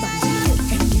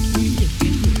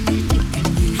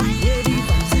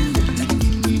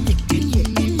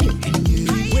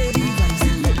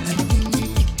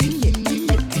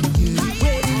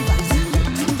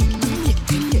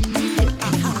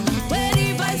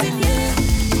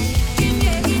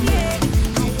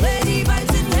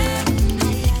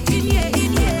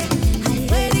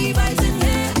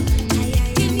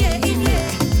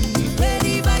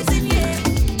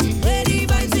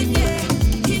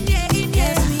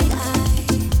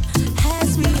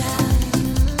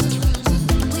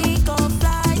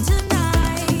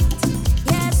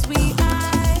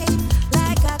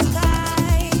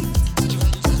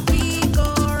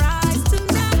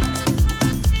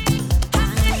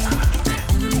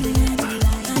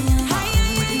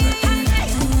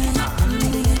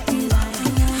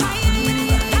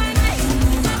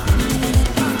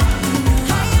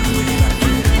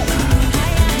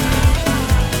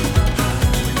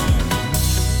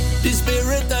 The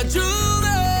spirit of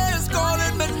Judah is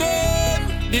calling my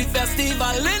name. The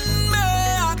festival in me,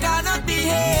 I cannot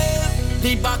behave.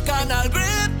 The bacchanal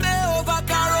grip me over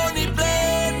Caroni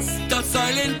Plains. The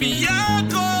soil in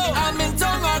Piaco, I'm in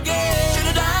tongue again.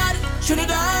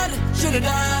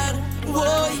 Trinidad.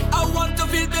 Whoa, I want to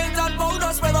feel paint and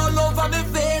powder spread all over my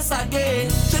face again.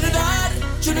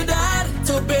 Trinidad,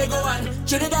 Tobago and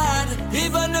Trinidad.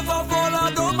 Even if I fall,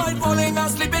 I don't mind falling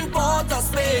asleep in Port of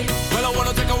Spain. Well, I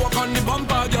wanna take a walk on the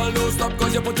bumper, girl, don't stop,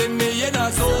 cause you're putting me in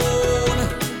a zone.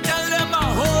 Tell them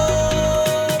I'm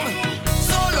home.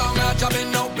 So long I've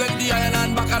been out plenty iron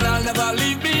and back and I'll never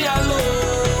leave me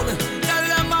alone. Tell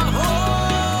them I'm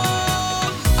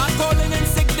home. I'm calling in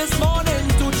sick this morning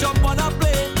to jump on a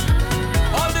plane.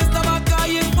 All this tobacco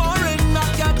is foreign, I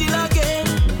can't deal again.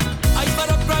 I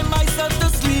better cry myself to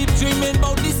sleep, dreaming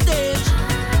about the stage.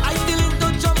 I feeling to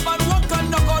jump and walk and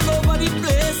knock all over the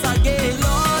place again.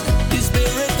 Lord, the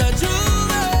spirit of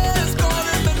Judah is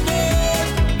calling my name.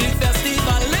 The festival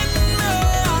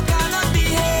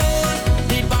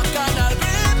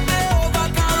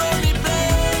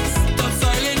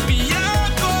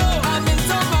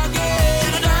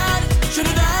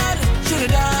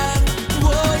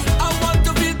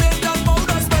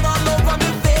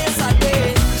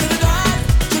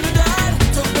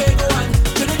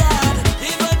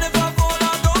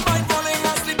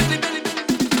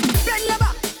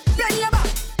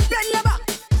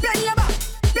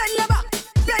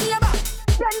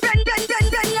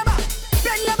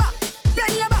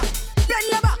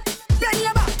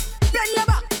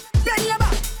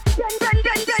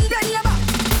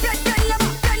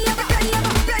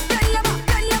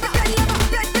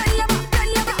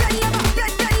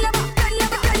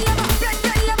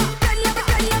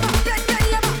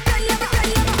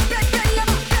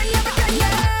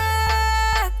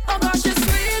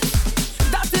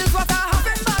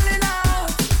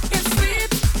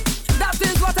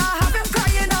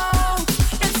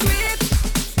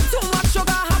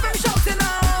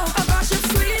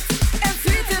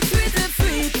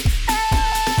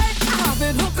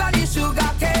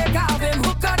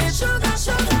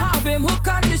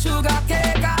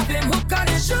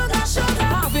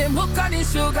hooked on the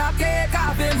sugar cake.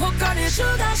 I've been hooked on the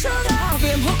sugar, sugar. I've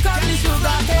been hooked on the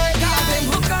sugar cake. I've been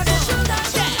hooked on the sugar,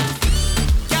 sugar.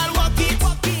 Girl, walk it,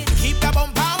 keep the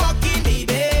bumper walking,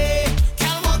 baby.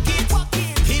 Girl, walk it,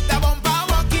 keep the bumper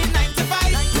walking,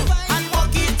 95. And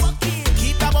walk it,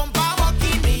 keep the bumper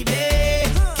walking, baby.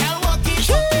 Girl, walk it,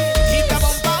 keep the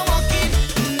bumper walking.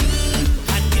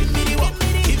 And give me the walk,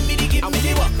 give me the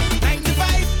walk, 95.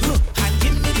 And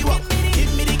give me the walk,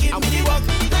 give me the walk,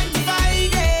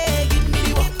 95. Yeah, give me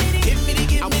the walk, give me the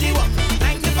walk,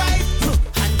 95.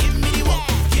 And give me the walk,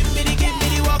 give me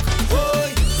the walk. Boy,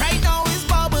 right now it's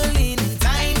bubbling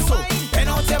time, so bend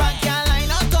out your back, girl,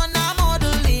 line out on a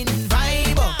modeling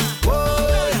vibe.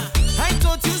 Boy, I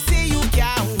thought you say you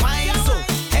can't wine, so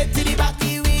head to the back,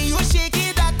 the way you shake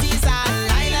it, that is a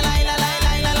line.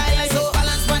 So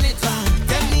balance on it,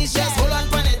 tell me just hold on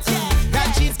on it.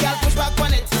 That cheese, girl, push back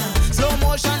on it. Slow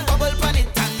motion, bubble on it,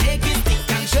 and make it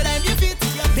stick, and show them you fit.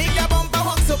 Make the bumper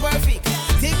walk so perfect.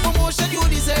 Take promotion, you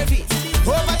deserve it.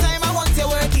 Over time, I want to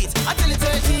work it until it's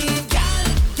 13.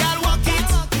 Girl, walk it,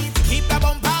 keep the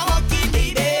bumper walking,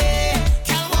 baby.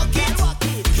 Girl, walk it,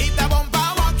 keep the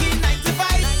bumper walking,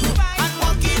 95. And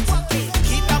walk it,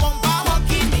 keep the bumper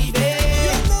walking, baby.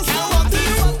 Girl, walk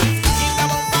it, keep the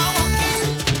bumper walking.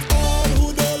 All who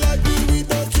don't like me, we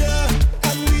don't care.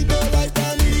 And we don't like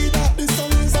Trinidad. This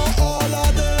song is for all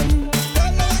of them.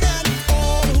 Tell them again.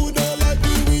 All who don't like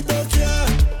me, we don't care.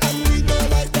 And we don't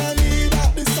like Trinidad.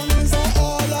 This song is for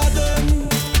all of them.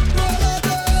 All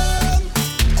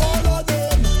of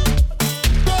them.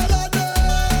 All of them.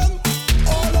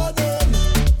 All of them.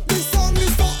 This song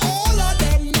is for all of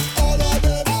them. All of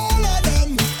them. All of them.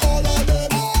 All of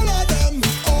them. All of them.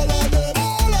 All of them.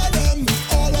 All of them.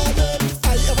 All of them. I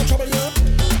ever trouble you?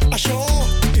 I sure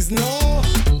is no.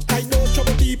 I don't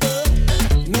trouble people.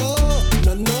 No.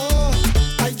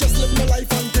 I just live my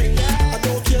life and thing. I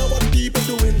don't care what people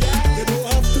doing. You don't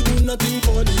have to do nothing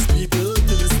for these people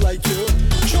to dislike you.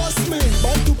 Trust me,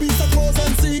 buy 2 pieces of clothes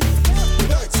and see. The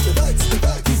bags.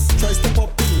 Try step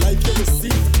up in life, you will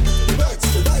see. The bags.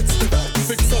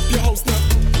 Fix up your house now.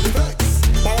 The bags.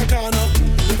 Baracana.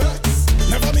 The bags.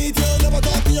 Never meet you, never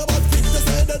talk to you, but fix the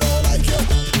say they don't like you.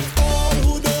 All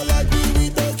who don't like me, we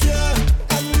don't care.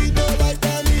 And we don't like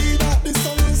Trinidad. This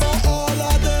song is for all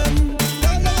of them.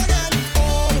 Tell them again.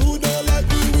 All who don't like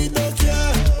me, we don't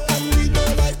care. And we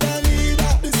don't like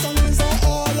Trinidad. This song is for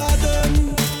all of them.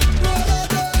 All of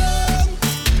them.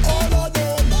 All of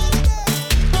them.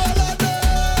 All of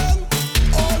them.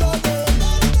 All of them.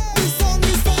 This song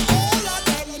is for all of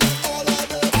them. All of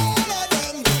them. All of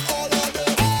them. All of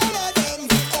them. All of them.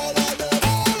 All of them.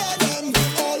 All of them.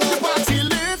 All of The them. party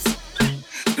lit,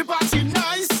 the party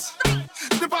nice,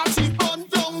 the party on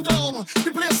down.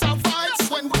 The place of vibes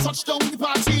when we touch down the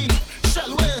party.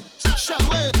 Shall we?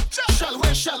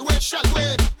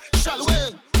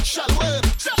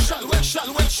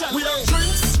 We have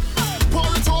drinks,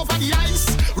 pour it over the ice.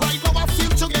 Right now I feel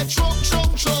to get drunk.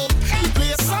 The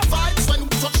place of vibes when we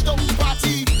touch down the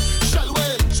party. Shall we?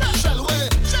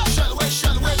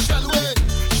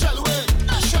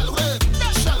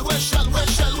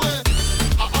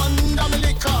 Under my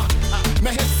liquor,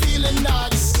 my head feeling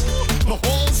nice. My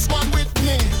whole squad with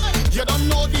me. You don't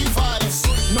know the vibes.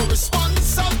 No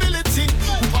responsibility.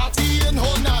 We partying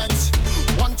all night.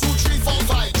 1, 2, 3, 4,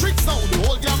 5. Tricks now. The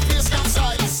whole damn place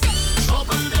capsize.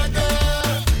 Trouble there.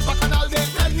 Bacchanal there.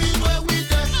 Anywhere we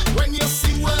there. When you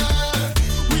see where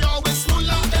we always full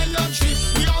of energy.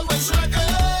 We always ready.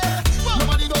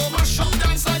 Nobody don't mash up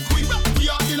dance like we. We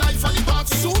are the life of the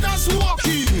party. Soon as we walk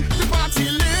in, the party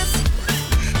lit.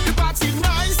 The party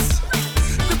nice,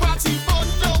 the party fun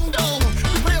down.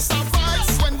 The place of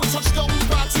vibes when we touch down the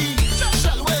party.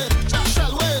 Shall we?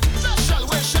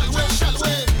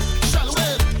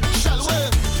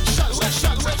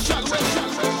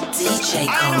 DJ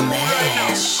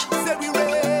Comesh. Said we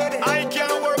ready. I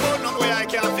can't worry about no way I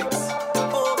can't fix.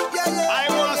 I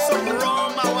want some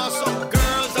rum, I want some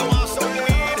girls, I want some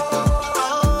weed.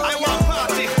 I want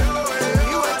party.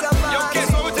 Yo, guess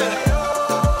what we tell you?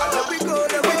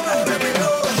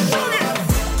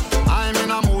 I'm in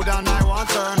a mood and I want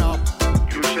turn up.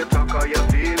 You should talk how you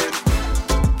feeling.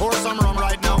 Pour some rum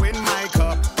right now in my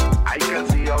cup. I can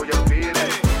see how you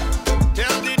feeling.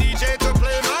 Tell the DJ to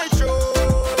play my show.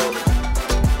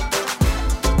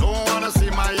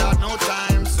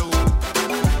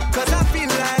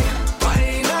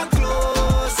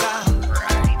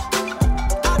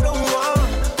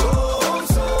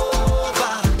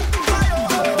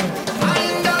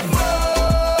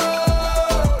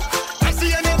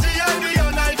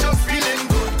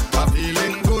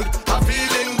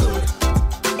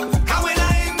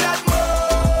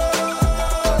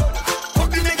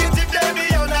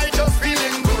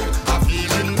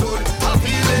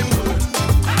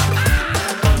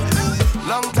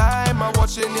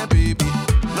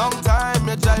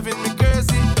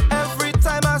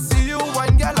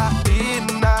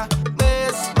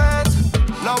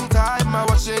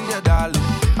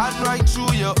 and right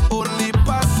through you only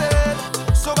pass it.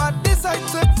 So I decide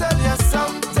to tell you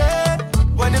something.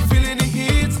 When you're feeling the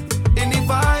heat, in the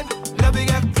vibe, let me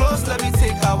get close, let me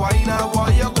take a wine. I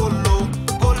want you go low,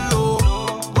 go low,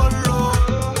 go low,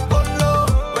 go low.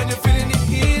 When you're feeling the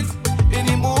heat, in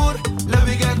the mood, let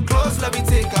me get close, let me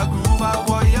take a groove. I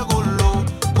want you go low,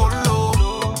 go low,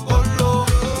 go low,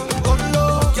 go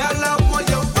low. Girl, I want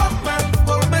you rock me,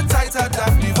 hold me tighter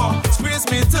than before. Squeeze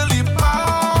me till the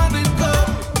morning come.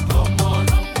 Come on,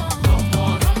 come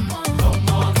on, come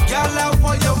on. Girl, I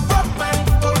want you rock me,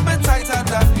 hold me tighter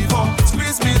than before.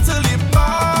 Squeeze me till the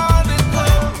morning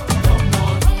come. Come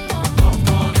on, come on,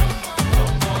 come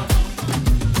on.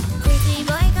 Pretty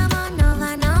boy, come on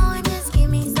over now and just give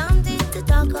me something to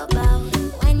talk about.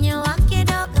 When you walk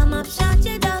it out, come up, shout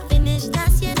it out, finish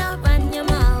that's you don't run your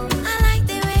mouth. I like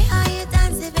the way how you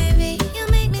dance it, baby. You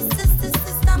make me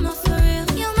sister, more for real.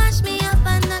 You mash me up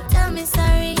and not tell me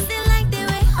sorry. Still like the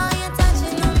way how you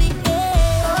touching on me.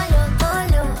 Hey, go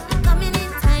low, coming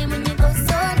in time when you go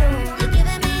solo. You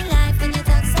giving me life when you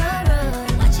talk so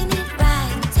rude. Watching it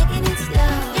right, taking it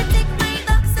slow. You take my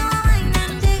box so I whine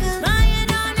and jiggle. No, you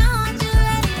don't know what you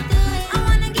ready to do it. I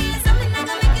wanna give you something that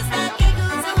can make you start giggle.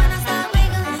 So when I start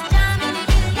wiggle, jam in the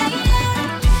middle, yeah, yeah.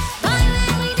 Boy,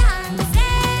 when we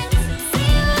dancing,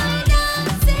 see when we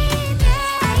dancing,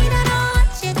 yeah. I don't know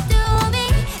what you do me,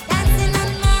 dancing on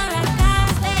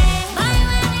Maracas, babe. Boy,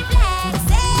 when we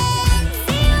flexing,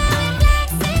 see when we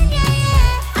flexing, yeah, yeah.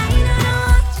 I don't know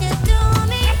what you do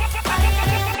me,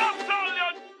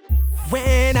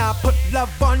 When I put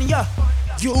love on you,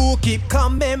 you keep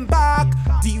coming back.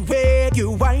 The way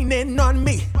you whining on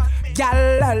me,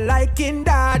 y'all are liking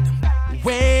that.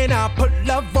 When I put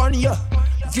love on you,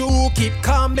 you keep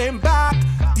coming back.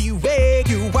 The way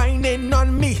you whining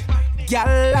on me,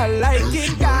 y'all are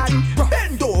liking that.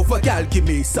 Bend over, y'all, give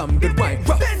me some good wine.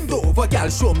 Bend over, y'all,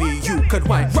 show me you could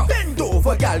wine. Bend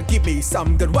over, y'all, give me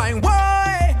some good wine.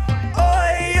 Why?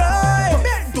 Oi, oi.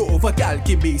 Bend over, y'all,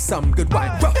 give me some good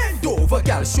wine. Bend over,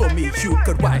 y'all, show me you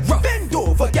could wine. Bend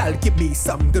over, y'all, give me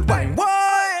some good wine.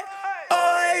 Why?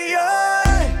 Oi,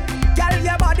 oi. Y'all,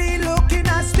 your body looking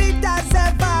as sweet as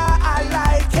ever. I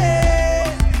like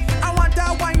it. I want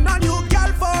to wine on you,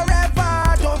 girl,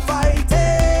 forever. Don't fight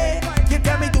it. You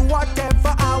tell me do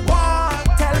whatever I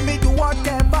want. Tell me do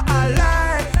whatever I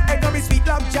like. Ain't gonna be sweet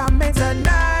love jamming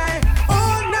tonight.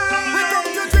 All night. We come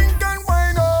to drink and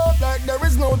wine up like there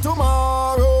is no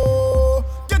tomorrow.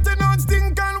 Getting on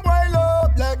stink and wild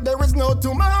up like there is no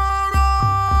tomorrow.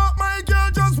 My girl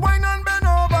just wine and bend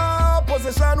over,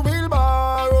 possession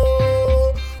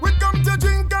wheelbarrow. We come to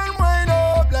drink and wine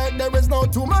up like there is no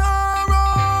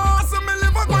tomorrow. So me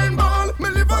live a grind ball, me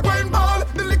live a grind ball.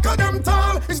 The liquor them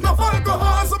tall, it's not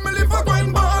alcohol. So me live a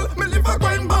grind ball, me live a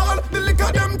grind ball. The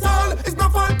liquor them tall, it's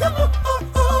not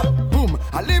alcohol. Boom,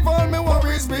 I leave all my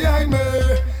worries behind me.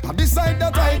 I decide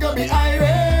that I go be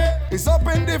irate. It's up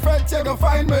in the front, you go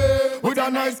find me with a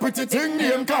nice pretty thing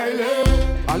named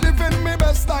Kylie. I live in my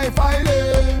best life,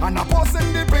 and I post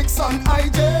in the pics on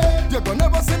IG. You gon'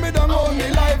 never see me down on me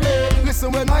lively.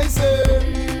 Listen when I say,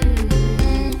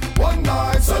 one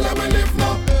night, so let me live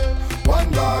now.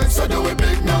 One night, so do we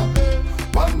big now.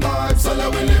 One night, so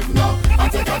let me live now. I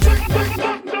take a drink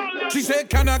now. She said,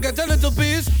 can I get a little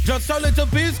piece? Just a little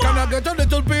piece. Can I get a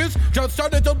little piece? Just a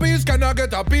little piece. Can I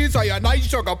get a piece of your nice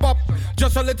sugar pop?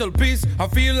 Just a little piece. I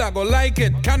feel I go like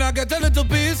it. Can I get a little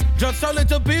piece? Just a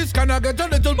little piece. Can I get a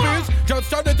little piece?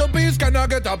 Just a little piece. Can I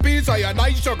get a piece of your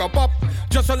nice sugar pop?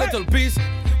 Just a little piece.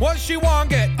 What she want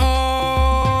get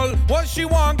all? What she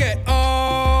want get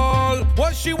all?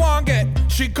 What she want get?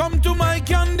 She come to my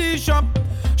candy shop.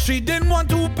 She didn't want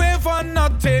to pay for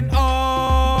nothing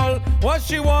all. What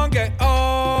she want get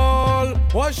all?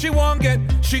 What she want get?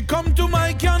 She come to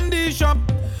my candy shop.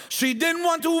 She didn't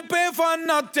want to pay for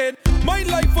nothing. My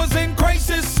life was in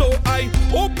crisis, so I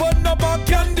opened up a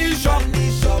candy shop.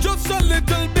 Just a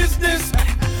little business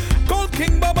called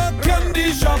King Baba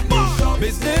Candy Shop.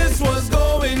 Business was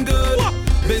going good.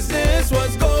 Business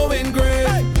was going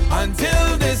great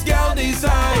until this gal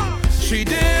decided she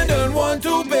didn't want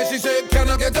to pay. She said, can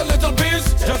I get a little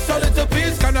piece? Just a little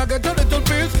piece. Can I get a little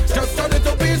piece? Just a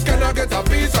little piece. Can I get a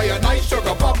piece of your nice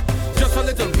sugar pop? Just a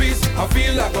little piece. I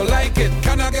feel I go like it.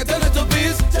 Can I get a little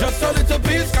piece? Just a little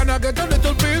piece. Can I get a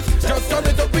little piece? Just a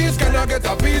little piece. Can I get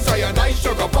a piece of your nice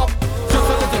sugar pop? Just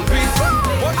a little piece.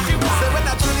 What she want? Say when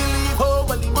I truly leave home,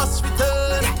 well, he must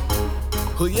return.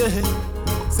 Oh yeah.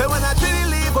 Say when I truly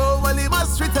leave home, well, he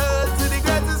must return to the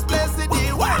greatest place in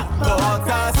the world.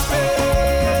 Water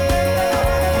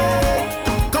Spain.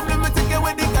 Come let me take you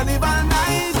with the carnival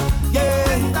night.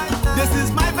 Yeah. This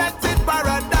is my vetted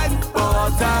paradise.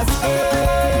 Water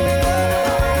Spain.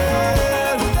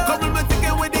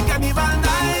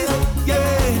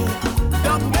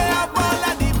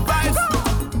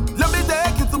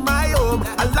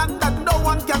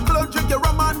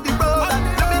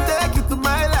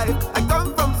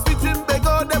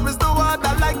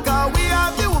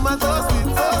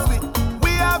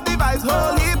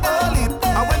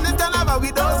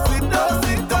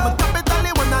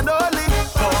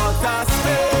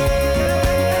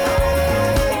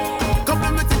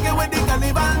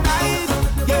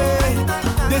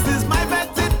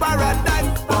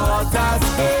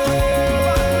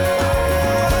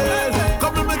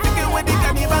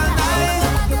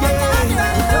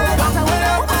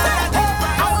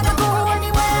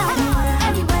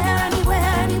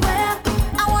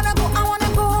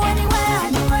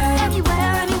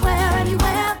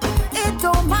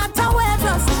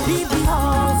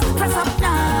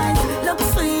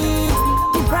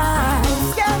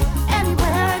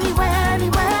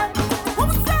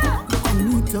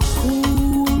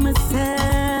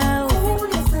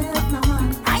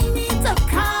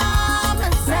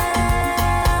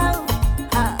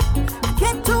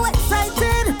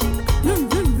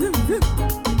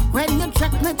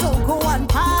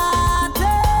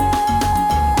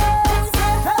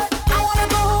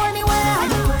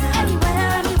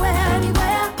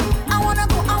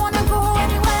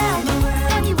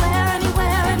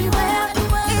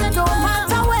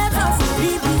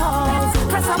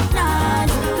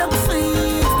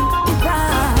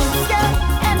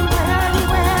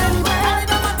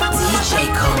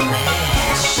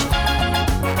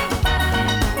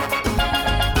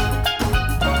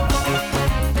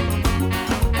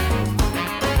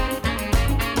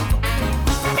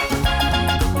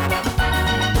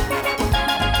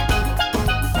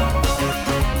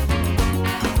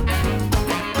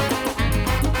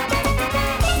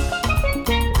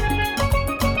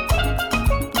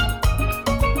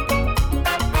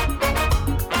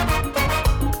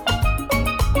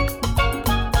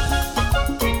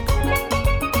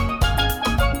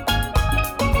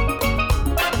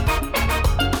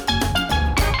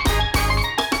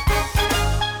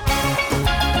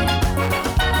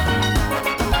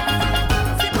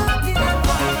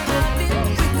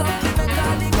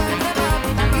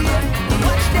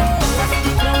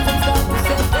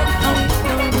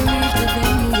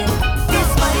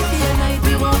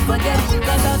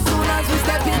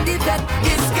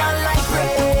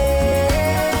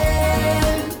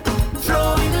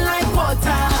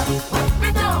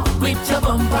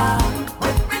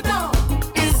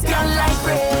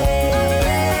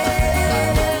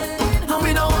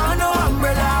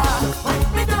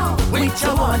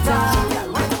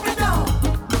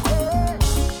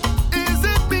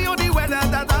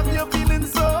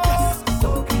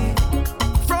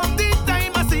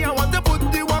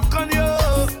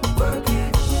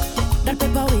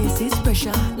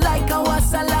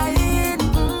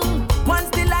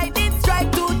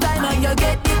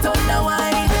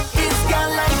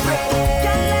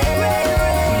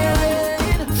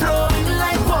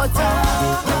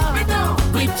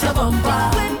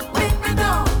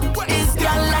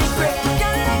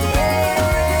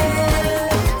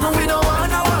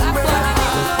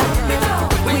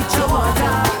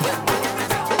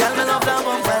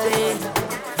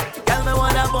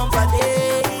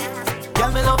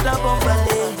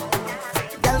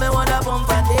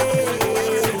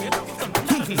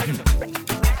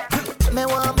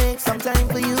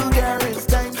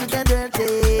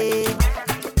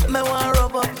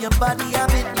 body a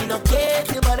bit, me no care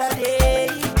if you bother day.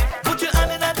 Put your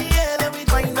hand in the air, let me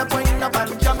wind up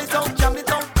and jam it out,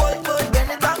 boy, boy,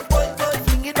 bend it back, boy, boy,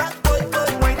 fling it back, boy, boy,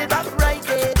 wind it back right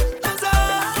there. 'Cause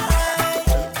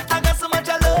I got so much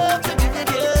of love to give you,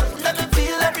 girl. Let me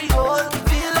feel every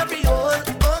hole,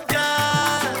 oh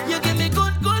God. You give me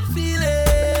good, good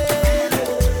feeling.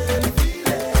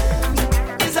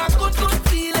 It's a good, good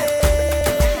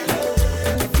feeling.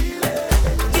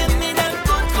 Give me that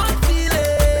good, good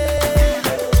feeling.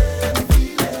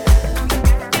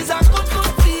 It's a good,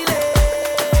 good feeling.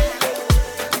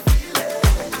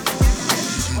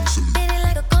 Been it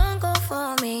like a Congo for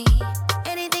me.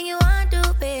 Anything you want to,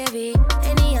 baby.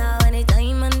 Anyhow,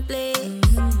 anytime and place.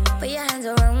 Put your hands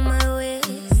around my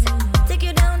waist. Take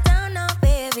you downtown now,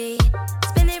 baby.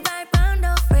 Spin it right round,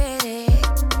 already.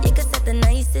 You can set the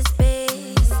nicest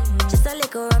pace. Just a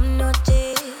little rum, no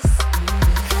chase.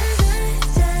 'Cause I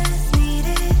just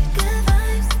needed good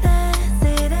vibes that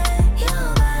say that your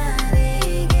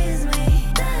body gives me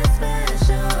that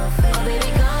special feel. Oh, baby,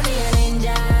 call me an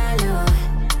angel, you.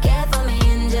 Care for me,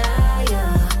 enjoy you.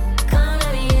 Come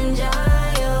let me enjoy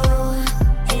you.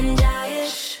 Enjoy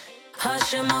it. Hush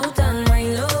your mouth and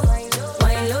wine low.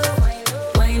 Wine low.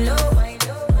 Wine low.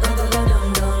 Go, go, go, down,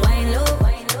 down. Wine low.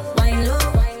 Wine low.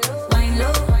 Wine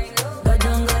low. Go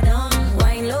down, go down.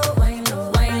 Wine low. Wine low.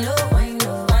 Wine low.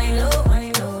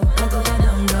 Wine low. Go, go, go,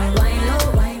 down, down. Wine low.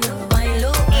 Wine low.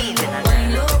 Wine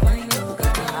low. Go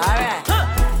down. All right.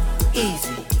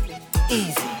 Easy,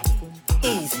 easy,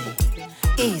 easy,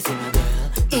 easy, my girl.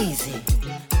 Easy,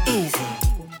 easy,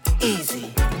 easy.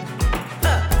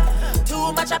 Too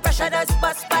much of pressure does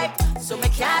bust pipe, so me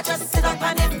can't just sit up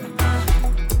on him.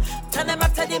 Turn him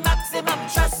up to the maximum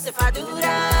trust. If I do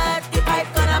that, the pipe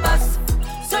gonna bust.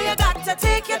 So you got to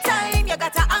take your time, you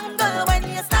got to angle when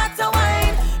you start to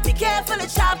whine. Be careful,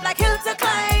 it's sharp like hill to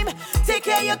climb. Take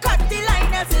care, you cut the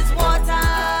line as it's water.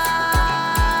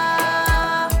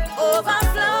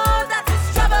 Overflow, that is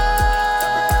trouble.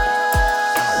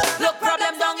 Look,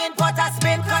 problem down in Port of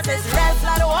Spain, 'cause it's red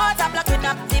flood water blocking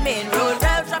up the main road.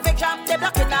 Real traffic jam, they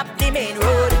blocking up the main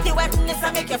road. The wetness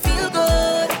will make you feel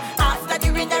good. After the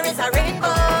rain, there is a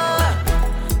rainbow.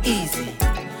 Easy,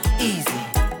 easy,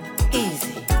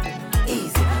 easy,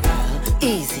 easy, my girl.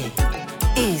 Easy,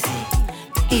 easy,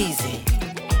 easy.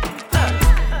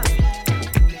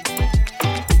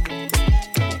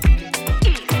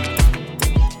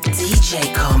 DJ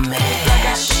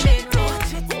Comesh.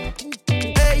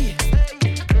 Hey,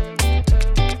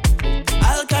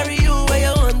 I'll carry you where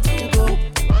you want to go.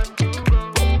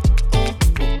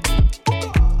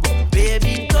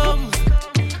 Baby, come,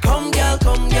 come,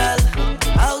 girl.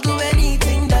 I'll do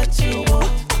anything that you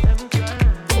want.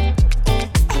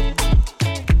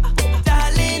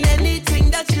 Darling, anything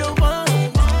that you want.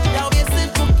 Now you still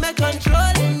put my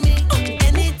control in me.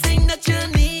 Anything that you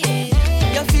need.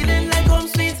 You're feeling like home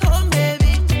sweet home,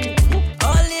 baby.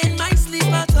 All in my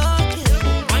sleeper talking.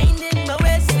 Winding my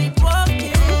waist,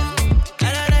 sleepwalking.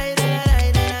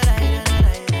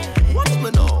 Watch me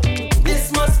now. This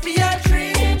must be a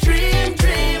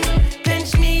dream.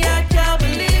 Pinch me, I can't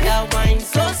believe that wine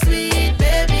so sweet,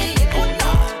 baby. Oh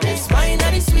Lord, this wine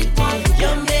and the sweet one.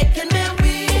 You're making me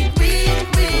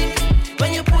weak.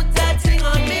 When you put that thing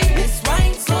on me, this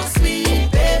wine so sweet,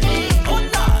 baby. Oh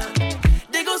Lord,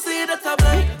 they go say that I'm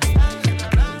blind.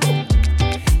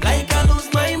 Like I lose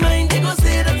my mind, they go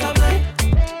say that I'm blind.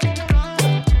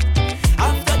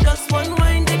 After just one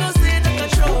wine, they go say that I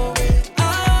throw it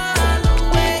all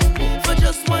away. For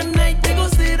just one night, they go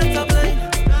say that I'm blind.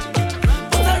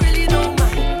 But I really don't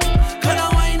mind. 'Cause I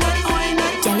wine and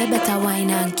Girl, you better wine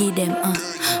and give them,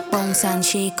 bounce and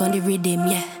shake on the rhythm,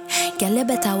 yeah. Girl, you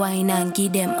better wine and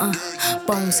give them,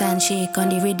 bounce and shake on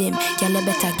the rhythm. Girl, you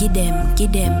better give them,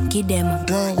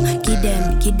 whoa. Give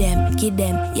them,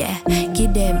 yeah.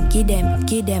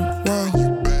 Give them, whoa.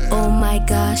 Oh my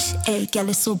gosh, hey, girl,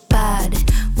 it's so bad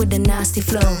with the nasty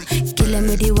flow. Kill them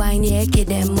with the wine, yeah, give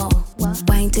them more.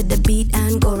 Wine to the beat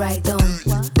and go right down.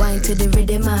 Wine to the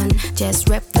rhythm and just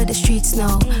rep for the streets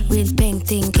now. Real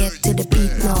painting, get to the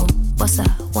beat now. What's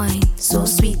up, wine, so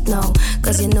sweet now.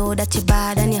 'Cause you know that you're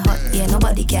bad and you're hot, yeah,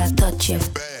 nobody can touch you.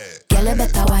 Girl, you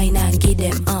better wine and give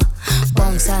them,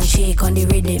 bounce and shake on the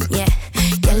rhythm, yeah.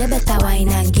 Girl, you better wine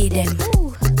and give them,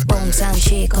 bounce and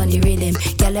shake on the rhythm.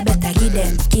 Girl, you better give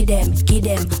them,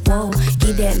 whoa.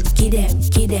 Give them,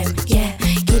 yeah.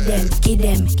 Give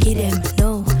them,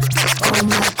 no. Oh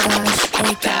my gosh,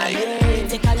 hey,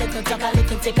 Take a little little, talk a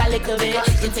little, take a little bit.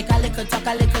 You take a little, talk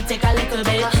a little, take a little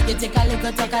bit. You take a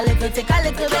little, talk a little, take a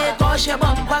little bit. Cause your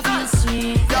bumper feel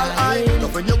sweet. Girl, I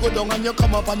love when you go down and you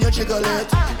come up and you jiggle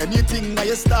it. Anything that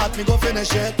you start, me go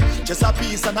finish it. Just a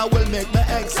piece and I will make me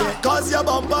exit. Cause your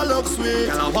bumper looks sweet.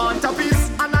 Girl, I want a piece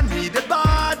and I need it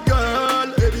bad,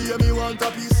 girl. Baby, you me want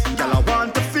a piece. Girl, I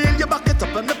want to feel you back it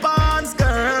up in the pants,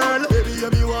 girl. Baby, you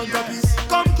me want a piece.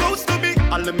 Come close to me,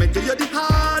 I'll make you the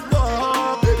hard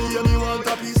work. Baby, you me want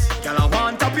a piece. Girl, I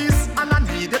want a piece and I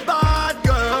need it bad,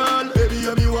 girl. Baby,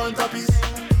 you me want a piece.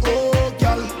 Oh,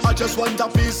 girl, I just want a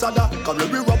piece of that. Come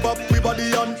let me rub up we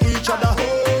body on each other.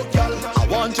 Oh, girl, I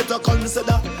want you to consider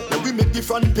that we make the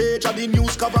front page of the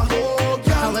news cover. Oh,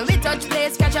 girl, when we touch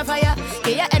place, catch a fire.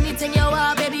 Get you anything you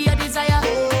want, baby, you desire.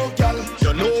 Oh, girl,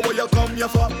 you know where you come here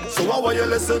for. So why will you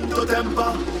listen to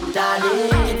temper?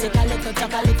 Darling, you take a little,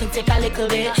 talk a little, take a little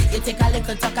bit. You take a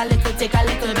little, talk a little, take a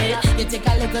little bit. You take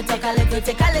a little, talk a little,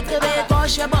 take a little bit.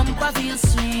 Cause your bumper feel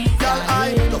sweet. Girl,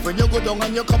 I love when you go down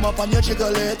and you come up and you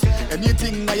jiggle it.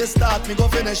 Anything that you start, me go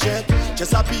finish it.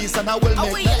 Just a piece and I will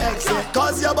make the exit.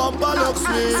 Cause your bumper looks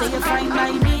sweet. So you find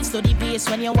by me, study pace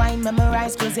when you wine,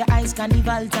 memorize, close your eyes,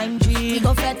 carnival time dream. Me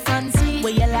go fat fancy,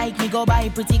 where you like me go buy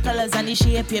pretty colors and the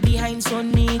shape you behind so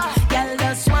neat. Girl,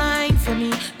 just wine for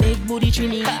me, big booty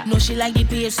Trini. No, she like the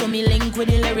pace, so me link with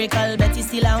the lyrical. Betty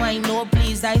still a wine, no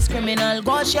please, that's criminal.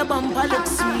 Gosh, your bumper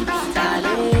looks sweet,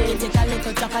 darling. You take a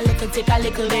little, talk a little, take a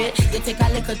little bit. You take a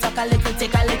little, talk a little,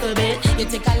 take a little bit. You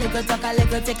take a little, talk a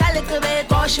little, take a little bit.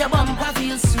 Gosh, your bumper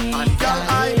feels sweet. And girl,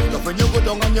 I love when you go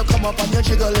down and you come up and you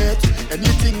jiggle it.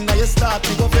 Anything that you start,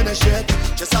 we go finish it.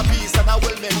 Just a piece and I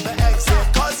will make the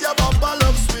exit. Cause your bumper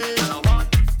looks sweet.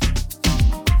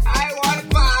 I want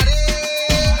party.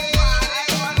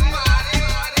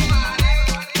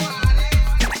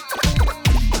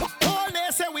 All day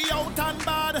say we out and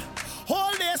bad.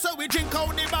 All day so we drink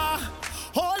out the bar.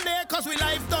 All day cause we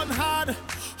life done hard.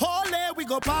 All day we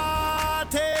go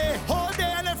party. All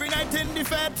day and every night in the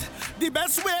fed. The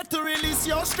best way to release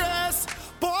your stress.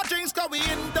 Pour drinks cause we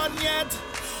ain't done yet.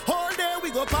 All day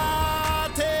we go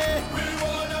party. We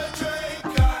wanna drink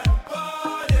and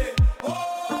party.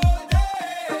 All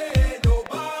day. No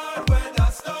bad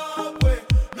weather stop way.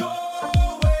 No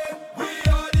way. We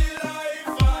are the life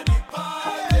of the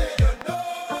party. You know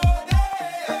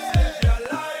this. Live your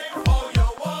life how you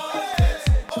want it.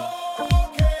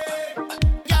 Okay.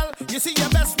 Girl, you see your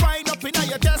best wine up in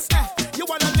your chest. You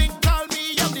wanna link, call me,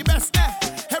 I'm the best.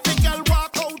 Every girl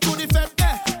walk out to the fed.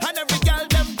 And every girl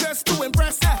them dressed to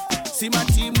impress. See my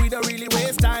team, we don't really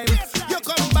waste time. You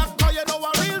come back, cause you know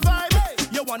a real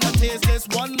vibe. You wanna taste this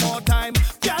one more time.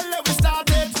 Girl, let me start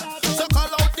it. So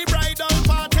call out the bridal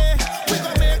party. We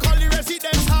gon' make all the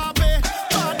residents happy.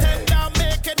 Bartender,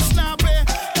 make it snappy.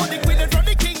 Put the queen in front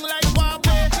of the king like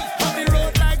Barbie. On the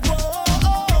road like whoa,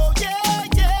 oh, yeah,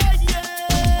 yeah,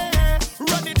 yeah.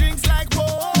 Run the drinks like whoa,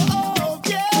 oh,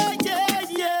 yeah, yeah,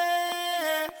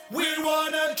 yeah. We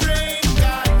wanna drink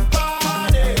and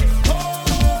party.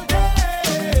 All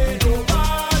day. No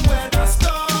bad weather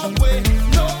stop way.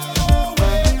 No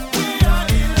way. We are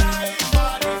the life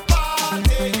of the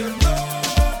party. You know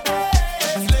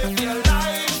this. Live your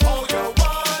life how you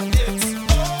want it.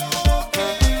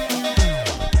 Okay.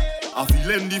 I'm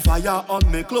feeling the fire on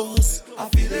me clothes. I'm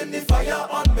feeling the fire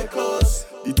on me clothes.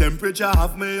 The temperature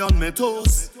have me on me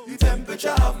toes. The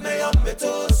temperature have me on me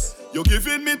toes. You're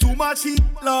giving me too much heat,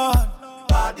 Lord.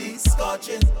 Body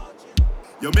scorching.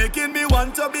 You're making me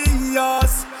want to be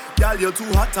yours. Girl, you're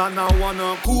too hot and I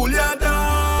wanna cool you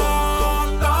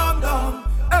down, down, down.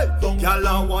 Hey, girl,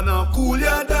 I wanna cool you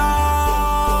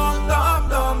down, down,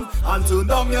 down. And turn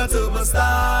down your thermostat,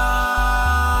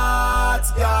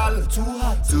 girl. Too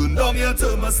hot. Turn down your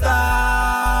thermostat.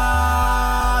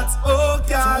 Oh,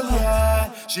 girl, yeah.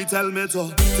 She tell me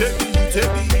to take the heat,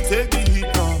 take the heat, take the heat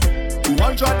now.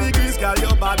 200 degrees, girl,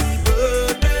 your body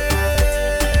burning.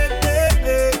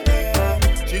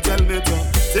 She tell me to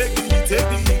take the heat, take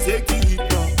the heat, take the heat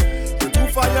now. You're too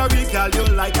fiery, girl,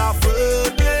 you're like a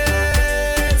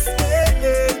furnace.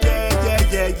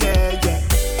 Yeah.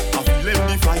 I'm feeling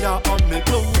the fire on me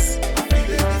clothes. I'm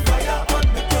feeling the fire on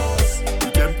me clothes. The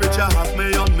temperature have me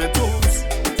on me toes.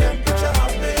 The temperature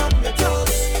have me on me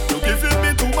toes. You're giving me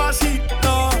too much heat,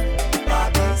 Lord.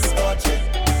 Body scorching.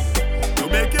 You're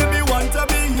making me want to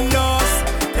be yours.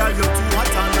 Girl, you're too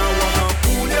hot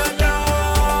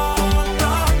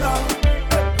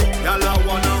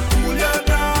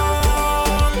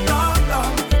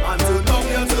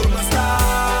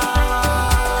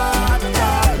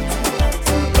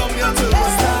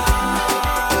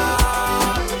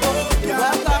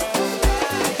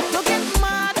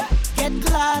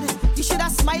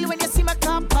smile when you see my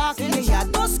car park in the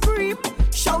yard. Don't scream,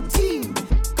 shout team.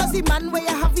 Cause the man where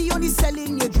you have, he only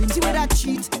selling your dreams. He would have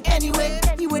cheat anyway.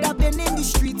 He would have been in the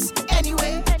streets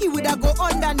anyway. He would have go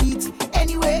underneath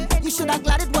anyway. You should have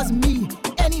glad it was me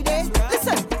any day.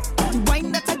 Listen, the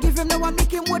wine that I give him now I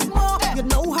make him with more. You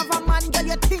know have a man, girl,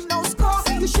 your thing no score.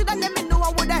 You should have let me know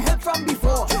I would have helped from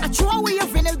before. I throw away your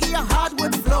vinyl, give you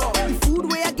hardwood floor. The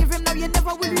food where I give him now you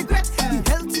never will regret. The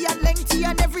healthy and lengthy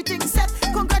and everything set.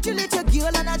 Congratulate your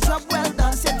girl on a job well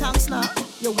done. Say thanks now,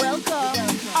 you're welcome.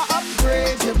 I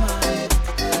upgrade your mind.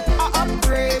 I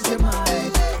upgrade your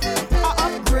mind. I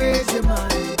upgrade your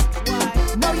mind.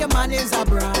 Why? Now your man is a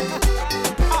brand.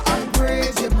 I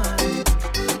upgrade your mind.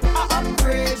 I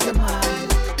upgrade your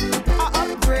mind. I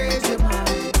upgrade your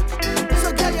mind.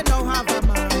 So girl, you know how I'm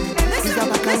man. Listen,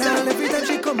 listen. Every time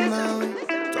she come my way,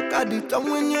 talk at the tongue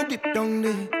when you dip down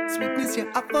there. Sweetness, you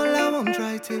apple, I won't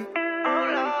try to.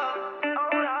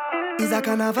 It's a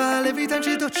carnival every time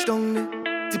she touch down there.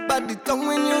 Tip at the tongue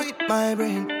when you hit my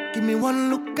brain. Give me one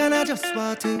look and I just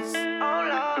want this.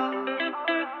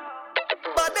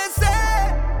 But they say,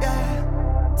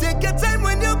 yeah, take your time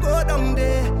when you go down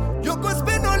there. You go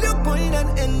spend all your coin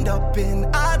and end up in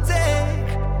a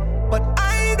take. But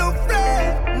I ain't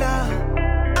afraid now.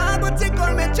 I go take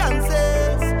all my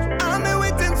chances. I've been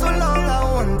waiting so long, I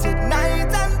want it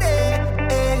night and day.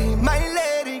 Hey, my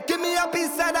lady, give me a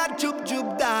piece of that juke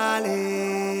juke,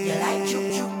 darling. You like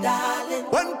juke juke, darling?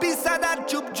 One piece of that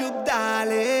juke juke,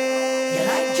 darling. You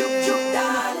like juke juke,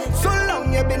 darling? So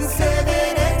long you been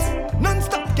saving it,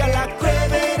 non-stop girl I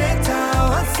craving it. I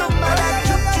want some of that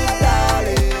juke juke,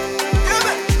 darling.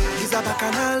 She's a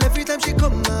bacchanal every time she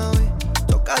come my way.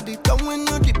 Talk at the tongue when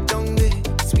you dip down there.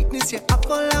 Sweetness, your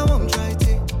apple, I won't try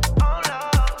to.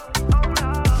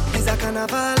 It's a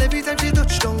carnival every time she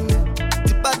touch down there.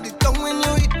 Tip at the tongue when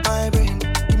you hit my brain.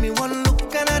 Give me one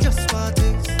look and I just want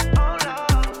this.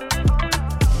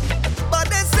 But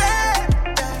they say,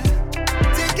 yeah,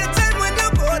 take your time when you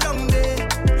go down there.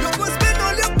 You go spend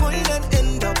all your coin and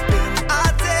end up in a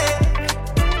take.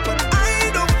 But I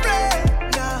ain't afraid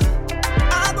now.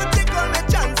 I go take all my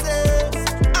chances.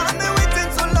 I've been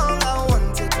waiting so long, I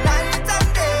want it night and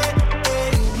day.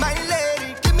 Hey, my lady,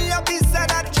 give me a piece of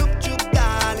that juke juke,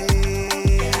 darling.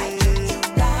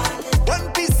 One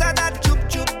piece of that juke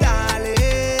juke, darling.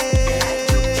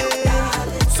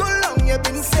 So long you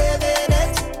been saving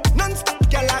it, non-stop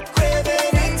girl I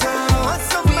craving it. I want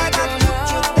some of that juke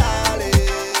juke, darling.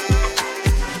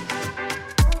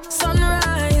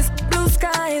 Sunrise, blue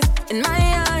skies in my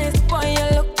eyes. Boy, you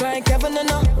look like heaven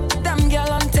and up. Damn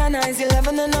girl on 10 eyes,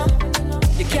 11 and up.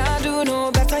 You can't do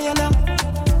no better, you know.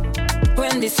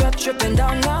 When the sweat dripping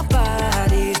down my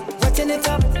body, wetting it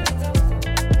up,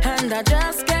 and I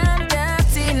just can't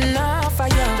get enough of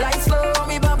you. Light slow,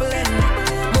 me bubbling,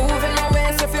 moving my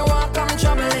waist if you want, come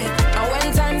troubling. And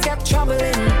when times get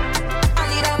troubling, I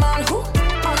need a man who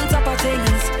on top of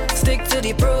things, stick to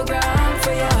the program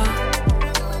for you.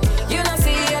 You don't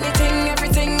see anything,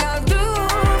 everything I'll do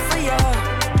for you.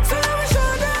 So let me show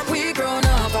them we grown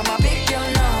up. I'm a big girl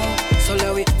now, so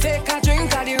let we take a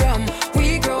drink of the rum.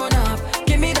 We grown up,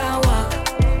 give me that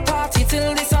walk. Party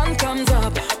till the sun comes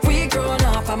up. We grown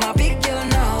up, I'm a big girl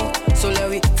now, so let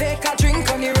we take a drink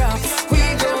on the rum. We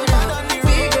grown up,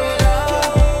 we grown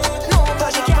up.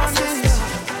 Nobody can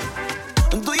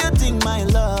stop. Do you think, my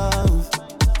love?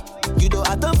 You don't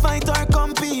have to fight or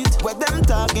compete. What them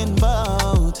talking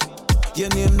about? Your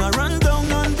name not run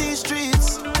down on these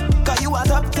streets. Cause you are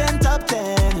top 10, top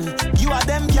 10. You are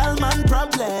them gal man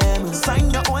problem.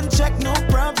 Sign your own check, no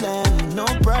problem, no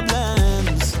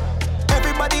problems.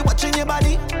 Everybody watching your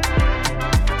body.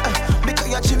 Because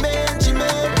you're chimay.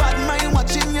 Bad mind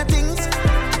watching your things.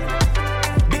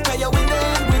 Because you're winning.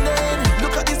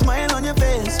 Look at the smile on your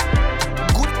face.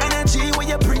 Good energy when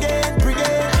you bring it.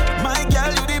 My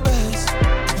girl, you the best.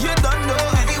 You don't know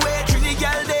anyway. Trini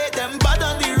girl, they them bad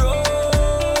on the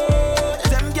road.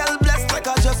 Them girl blessed like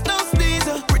I just no sneeze.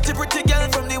 Pretty girl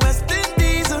from the West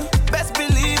Indies. Best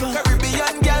believer.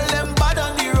 Caribbean girl, them bad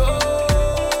on the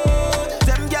road.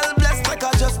 Them girl blessed like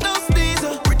I just no sneeze.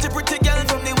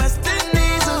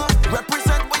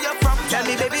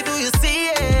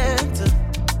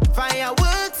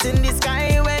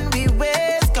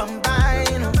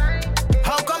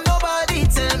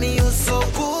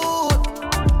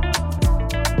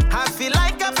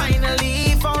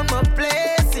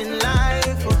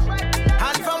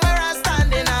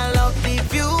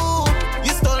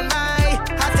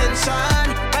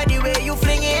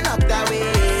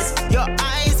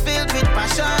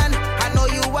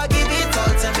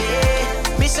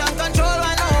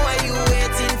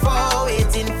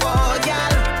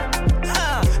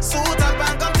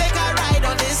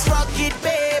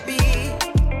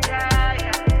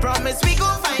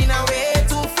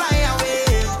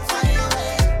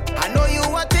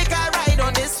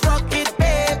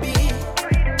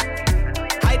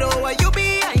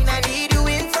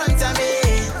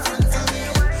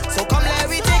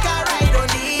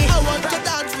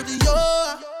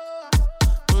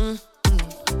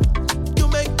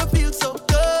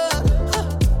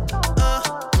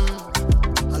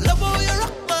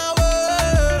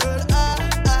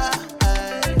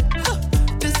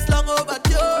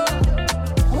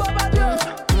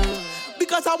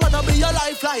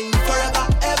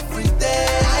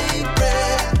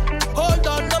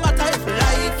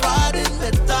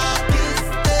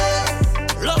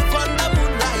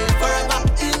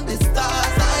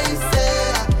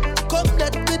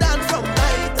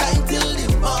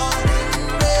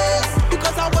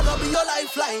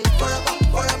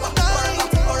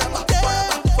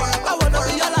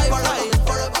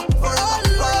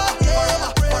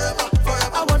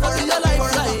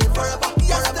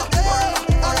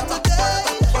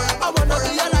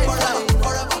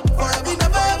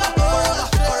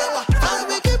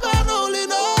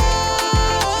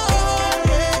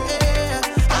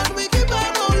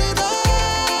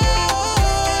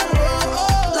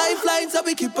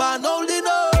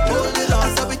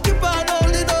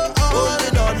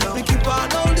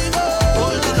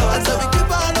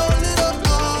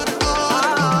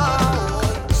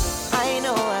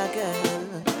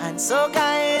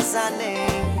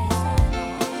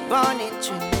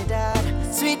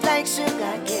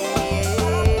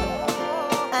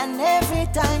 And every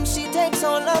time she takes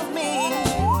hold of me,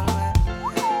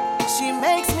 she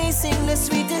makes me sing the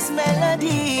sweetest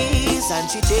melodies. And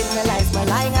she changed my life, my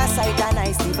lying aside and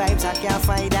nice. The vibes I can't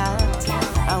fight out.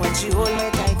 And when she hold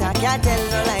me tight, I can't tell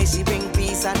no lie. She bring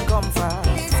peace and comfort.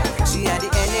 She had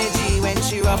the energy when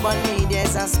she rub on me.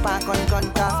 There's a spark on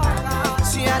contact.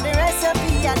 She had the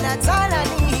recipe and that's all I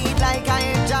need. Like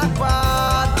iron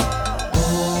jackpot.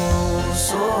 Oh,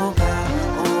 soca.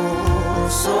 Oh,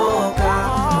 soca.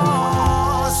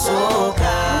 Oh,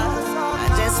 soca. I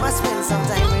just want to spend some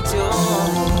time with you.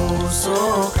 Oh,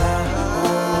 soca.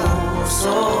 Oh,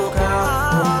 soca.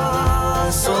 Oh,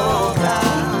 soca.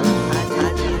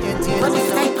 For this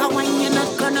type of wine, you're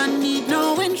not gonna need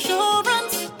no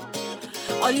insurance.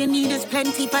 All you need is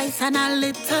plenty vice and a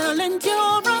little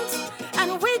endurance.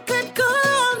 And we could go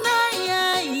all night,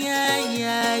 yeah.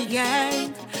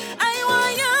 I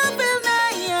want you to feel nice.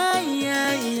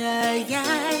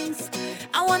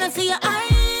 I wanna see your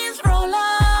eyes roll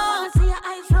up.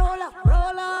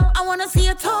 I wanna see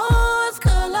your toes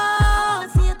curl up.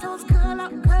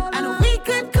 And we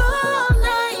could go all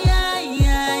night, yeah.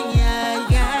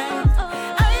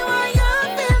 I want you to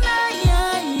feel nice.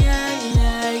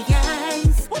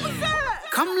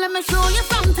 Come, let me show you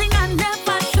something I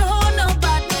never show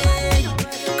nobody.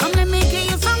 Come, let me give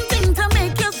you something to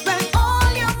make you spend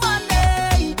all your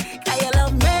money. 'Cause you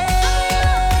love me,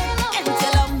 and you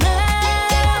love me,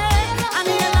 and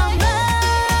you love me.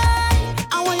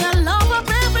 I want your love of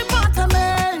every part of me.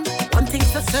 One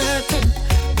thing's for certain,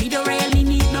 we don't really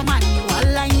need no money.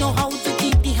 All I know how to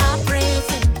keep the heart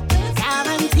racing.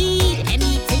 Guaranteed,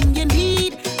 anything you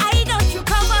need, I got you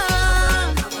covered.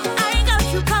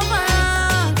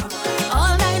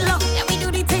 All night long, yeah, we do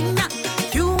the thing now.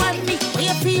 You and me, we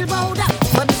feel bold up.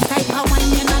 For this type of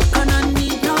wine, you're not gonna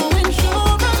need no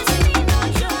insurance.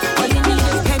 All you need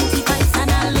is plenty vice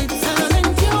and a little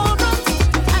endurance.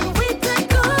 And we could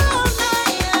go all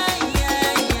night,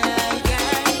 yeah.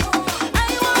 I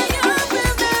want you to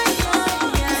feel nice,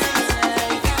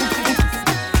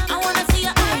 I wanna see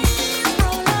your eyes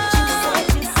roll up. I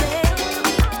wanna see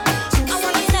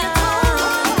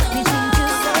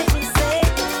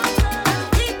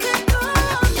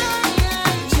your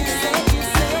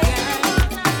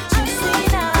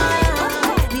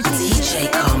DJ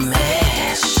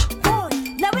Kamesh.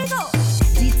 Now we go.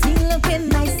 The thing looking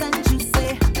nice and juicy.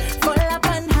 Full up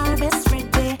and harvest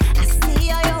ready. I see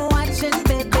how you're watching,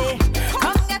 baby.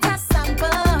 Come get a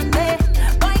sample on me.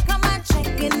 Boy, come and check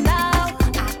it now.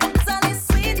 I got all the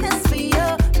sweetness for you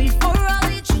before all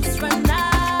the juice run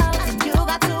out. And you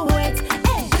got to wait.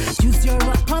 Hey, use your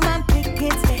rock, come and pick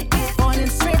it. It's falling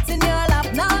straight in your lap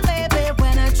now, baby.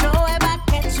 When I throw it back,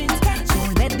 catch it.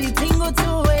 Don't let the thing go to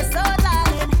waste, so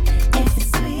darling. If it's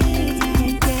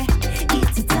sweet, yeah,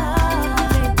 eat it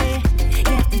up, baby.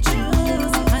 Get the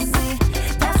juice, I see.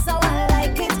 That's how I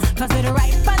like it. 'Cause it's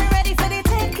ripe and ready for the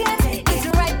taking. It's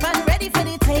ripe and ready for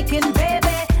the taking,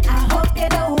 baby. I hope you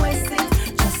don't waste it.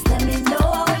 Just let me know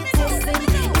how it tasting.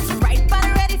 It's ripe and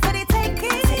ready for the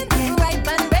taking. Ripe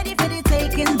and ready for the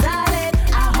taking, darling.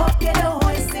 I hope you don't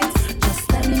waste it. Just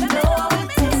let me know how it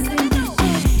tasting.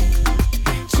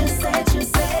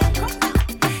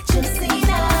 Juicy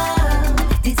now.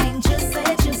 The thing juicy.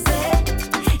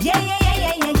 Yeah.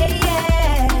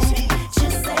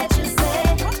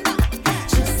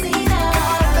 Juicy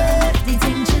now. The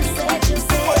thing juicy.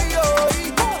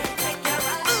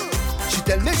 She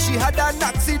tell me she had an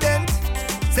accident.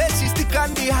 Say she stick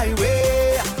on the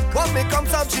highway. What may come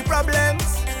some she problems.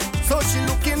 So she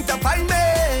looking to find me.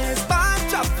 Span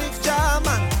traffic jam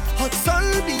and hot sun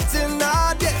beating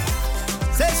her day.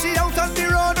 Say she out on the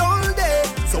road all day.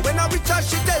 So when I reach her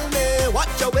she tell me, what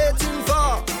you waiting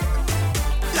for?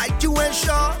 Like you ain't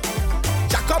sure.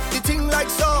 Jack up the thing like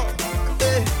so.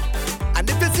 And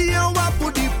if you see how I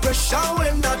put the pressure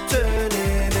when I turn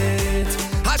it.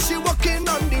 As she walking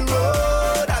on the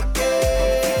road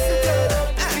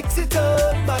again. Fix it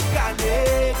up,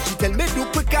 mechanic. She tell me do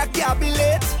quick, I can't be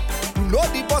late. You know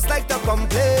the boss like to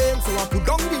complain. So I put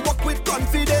down the work with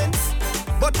confidence.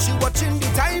 But she watching the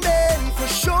timing. For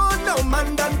sure no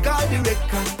man done call the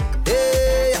record.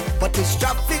 Hey, but it's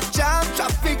traffic jam,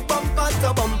 traffic bumper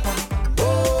to bumper.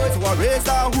 Oh, so I raise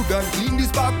her hood and clean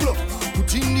this back plug.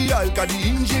 Put in the alka, the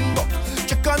engine buck.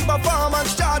 Check on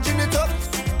performance, charging it up.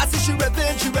 I see she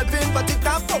revving, but it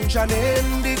not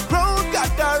functioning. The crowd got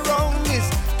her wrong. Is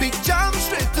big jam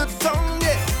straight to tongue,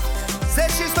 yeah. Say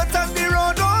she's not on the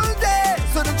road all day.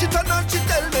 So then she turn on, she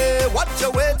tell me, what you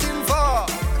waiting for?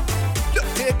 You're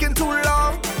taking too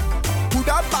long. Put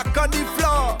her back on the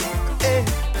floor, eh.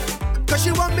 'Cause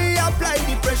she want me apply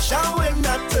the pressure when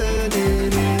I turn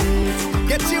it.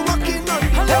 Get you walking on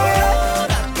the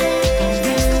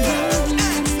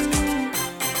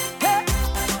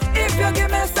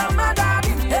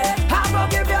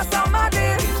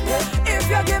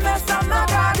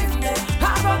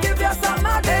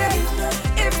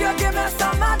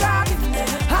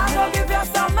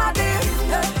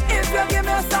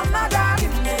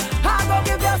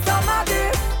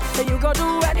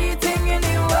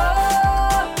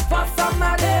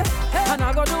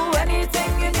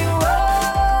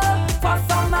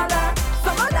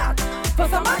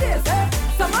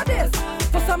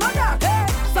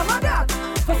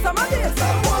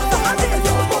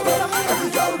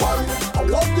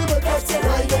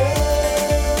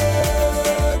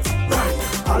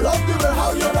girl,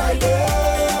 how you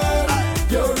riding?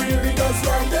 You really just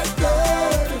ride it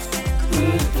good.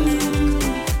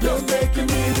 You're making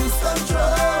me lose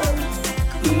control.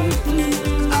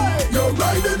 You're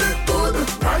riding it good,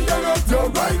 riding it. You're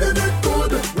riding it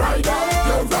good, riding.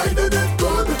 You're riding it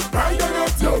good, riding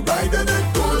it. You're riding it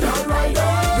good, riding.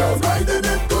 You're riding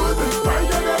it good,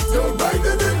 riding it. You're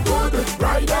riding it good,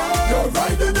 riding. You're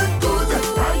riding it good,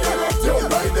 riding it. You're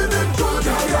riding it good,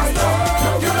 riding.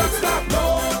 You can't stop. No,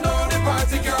 the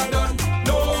party can't done.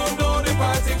 No, the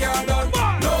party can't done.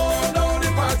 No, the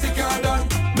party can't done.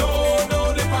 No,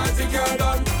 the party can't done. No, the party can't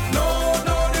done. No,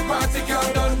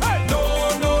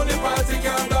 the party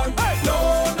can't done. No,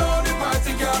 the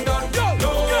party can't done.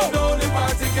 No, the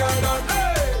party can't done.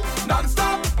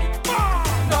 Non-stop,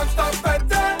 non-stop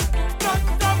betting,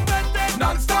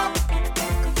 non-stop,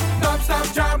 non-stop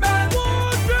jamming,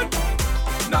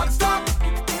 non-stop,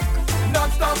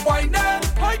 non-stop whining,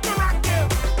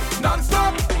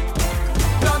 non-stop,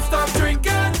 non-stop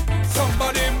drinking.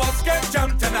 Somebody must get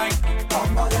jammed tonight.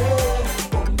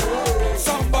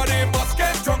 Somebody must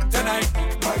get drunk tonight.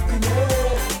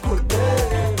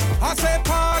 I say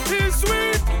party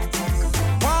sweet,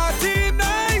 party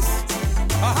nice.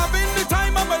 I'm having the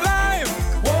time of my life.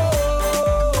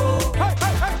 Whoa, hey,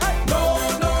 hey, hey, hey. No,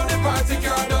 the party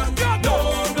can't done. No,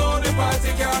 the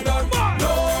party can't done.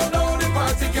 No, the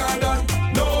party can't done.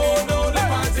 No, the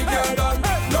party can't done.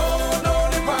 No,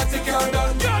 the party can't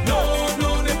done. No,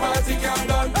 the party can't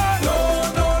done. No,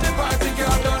 the party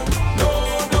can't done. No,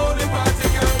 the party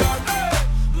can't done.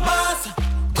 Mass,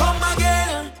 come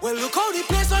again. Well, look how the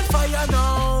place on fire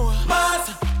now. Mass,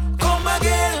 come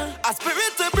again. A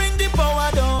spirit to bring the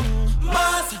power down.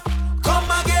 Mass, come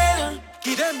again.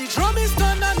 Give them the drum is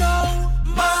thunder now.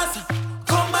 Mass,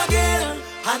 come again.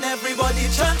 And everybody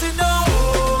chanting now.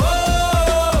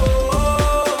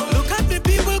 Look at the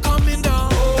people coming down.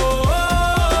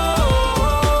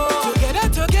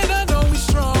 Together, now we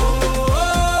strong.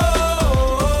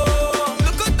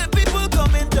 Look at the people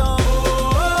coming down.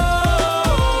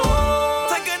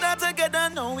 Together,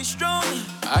 now we strong.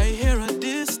 I hear a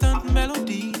distant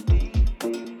melody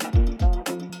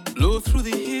blow through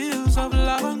the hills of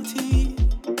Lavantie.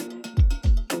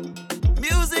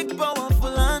 Music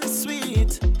powerful and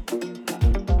sweet.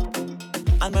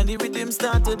 And when the rhythm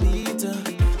start to beat,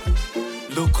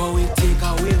 look how it take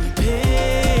away the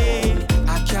pain.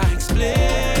 I can't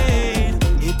explain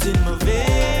it in my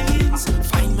veins.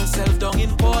 Find myself down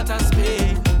in Port of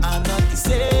Spain. I'm not the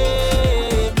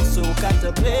same, so got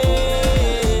to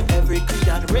blame every creed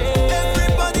and race.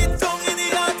 Everybody down in the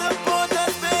heart of Port of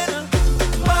Spain.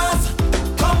 Mass,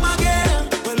 come again.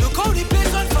 Well, look how the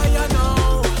place on fire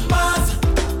now. Mass,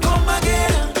 come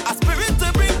again. A spirit to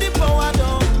bring the power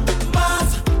down. Mass,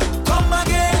 come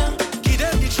again. Give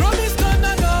them the drum is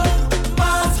thunder now.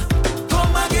 Mass,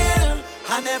 come again.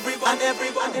 And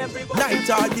everybody. Night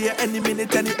or day, any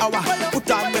minute, any hour. Put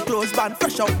on my clothes, band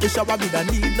fresh out the shower. We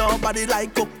don't need nobody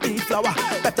like cookie flour.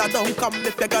 Better don't come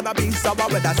if you're gonna be sour.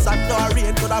 Whether sun or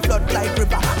rain, gonna flood like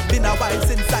river. Been a while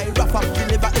since I wrap up the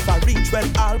liver. If I reach when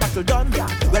all battle done,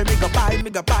 well, me go buy.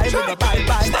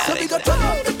 So we go turn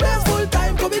up the place full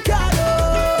time, come we can't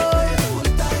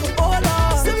oh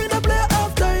Lord, say we don't play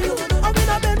half time. I'm in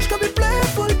a bench, come we play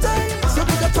full time. So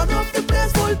we go turn up the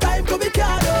place full time, come we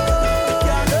can't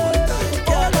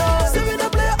say we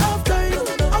don't play half time.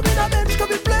 I'm in a bench, come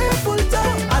we play full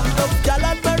time. And enough gal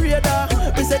and my radar.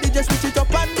 We say DJ switch it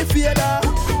up and the fader.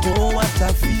 Oh, what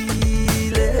a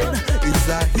feeling, it's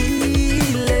a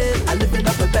healing. I living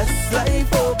up my best life,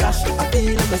 oh gosh. I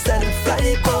feel myself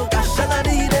like, oh gosh, and I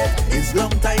need it. It's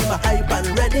long time I hype and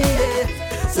ready.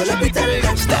 So let me tell you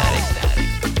that.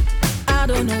 I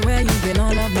don't know where you've been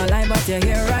all of my life, but you're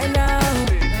here right now.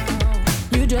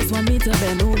 You just want me to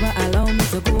bend over, allow me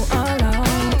to go all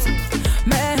out.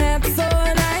 My head's so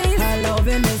nice, I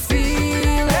loving this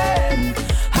feeling.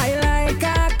 I like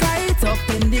a kite up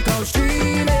in the cow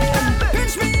streaming.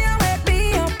 Pinch me and wake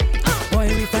me up, boy,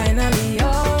 we finally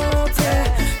out, yeah.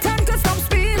 Time to stop,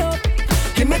 speed up.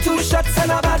 Give me 2 shots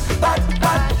and a bad.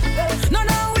 No,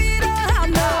 we don't have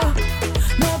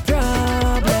no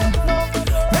problem.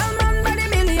 Well, man, by the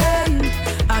million,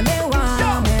 and they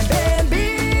want me, baby.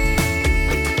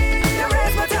 You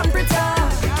raise my temperature,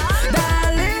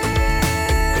 darling.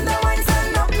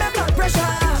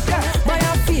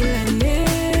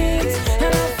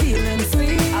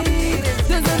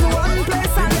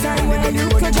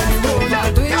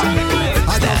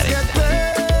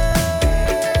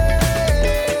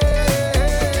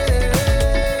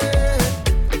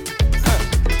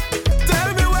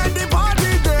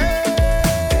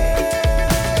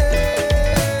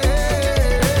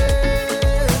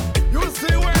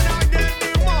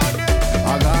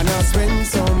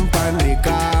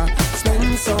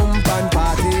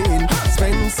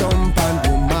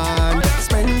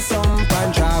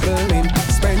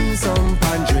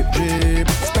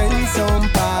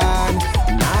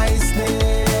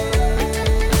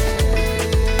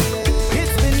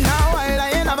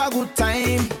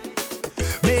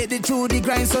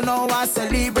 wine, so now I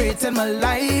celebrating my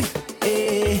life.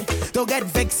 Eh. Don't get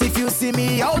vexed if you see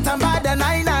me out and bad and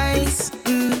I nice.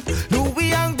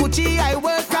 Louis and Gucci, I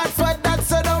work hard for that,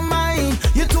 so don't mind.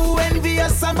 You too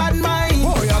envious and bad mind.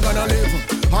 Oh, you're gonna live.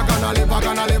 I'm gonna live, I'm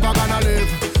gonna live, I'm gonna live.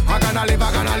 I'm gonna live,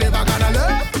 I'm gonna live, I'm gonna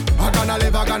live. I'm gonna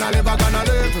live, I'm gonna live, I'm gonna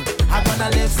live. I'm gonna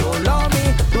live, so love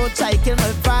me. Don't try kill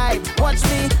my vibe. Watch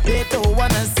me, they don't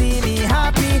wanna see me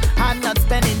happy. I'm not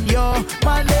spending your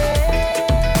money.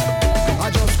 I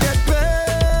just get paid.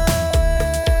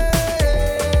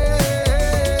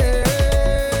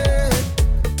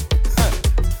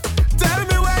 Tell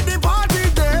me where the party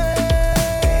day.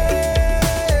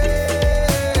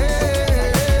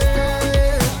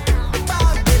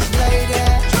 About this lady.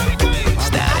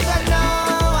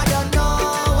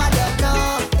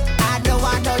 I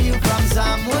don't know you from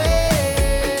somewhere.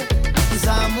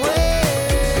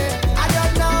 I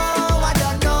don't know.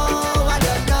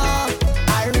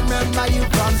 I remember you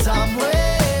from somewhere.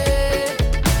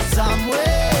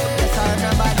 Yes, I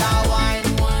remember that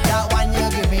one you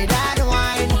give me that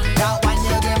wine. That one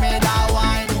you give me that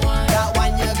wine. That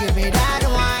one you give me that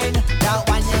wine. That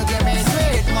one you give me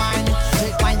sweet wine.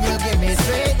 Sweet wine you give me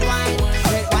sweet wine.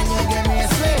 Sweet wine you give me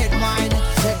sweet wine.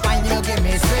 Sweet wine you give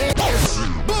me sweet.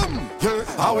 Boom! Yeah,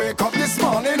 I wake up this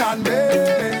morning and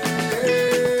bed.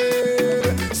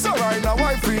 So right now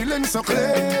I'm feeling so clean.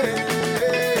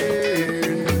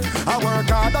 I work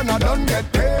hard and I don't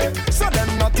get paid. So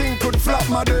then nothing could flop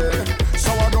my day.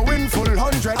 So I go in full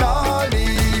 100 all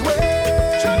the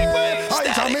way. I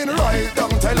jam in right down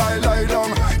till I lie down.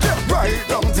 Yeah, right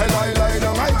down till I lie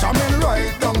down. I jam in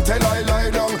right down till I lie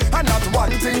down. And not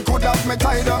one thing could have me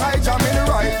tied down. I jam in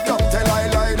right down till I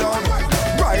lie down.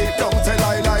 Right down till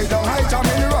I lie down. I jam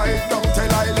in right down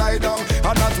till I lie down.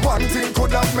 And not one thing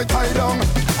could have me tied down.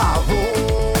 Ah,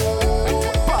 oh,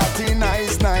 party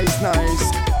nice.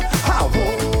 Ah,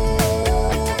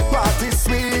 oh, party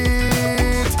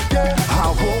sweet. Yeah.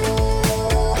 Ah,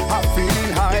 oh, I'm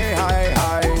feeling high.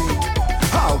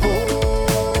 Ah, oh,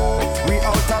 we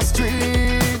out the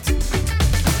street.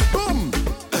 Boom,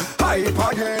 hype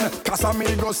again.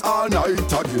 Casamigos all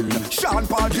night again. Sean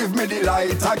Paul give me the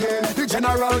light again. The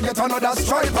general get another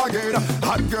stripe again.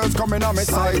 Hot girls coming on my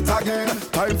sight again.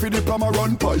 Time for the plumber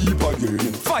run pipe again.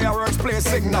 Fireworks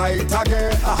place ignite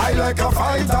again. I high like a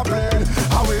fighter plane.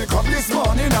 I wake up this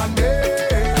morning and bed.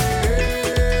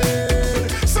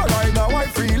 So right now I'm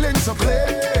feeling so clean.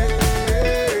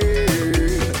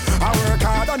 I work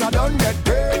hard and I don't get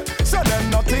paid. So then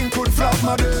nothing could flop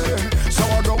my day. So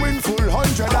I go in full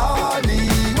 100 all the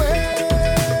way.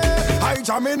 I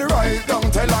jam in right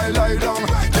down till I lie down.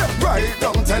 Yeah, right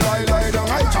down till I lie down.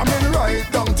 I jam in right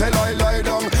down till I lie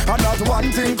down. And not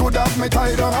one thing could have me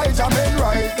tied down. I jam in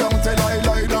right down till I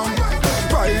lie down.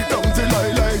 Right down till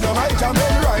I lie down. I jam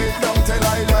in right down till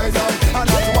I lie down. And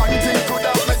not one thing could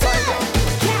have me tied down.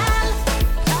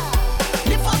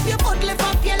 Lift up your foot, lift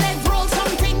up your leg, roll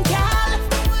something, gal.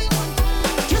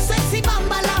 You sexy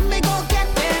bambala, me go get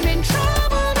them in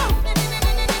trouble now.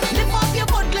 Lift up your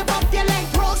foot, lift up your leg,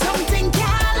 roll something,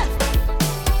 gal.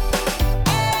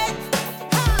 Hey,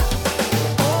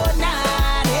 oh,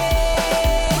 nah,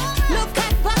 hey. Look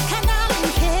at what can I in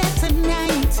here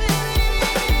tonight.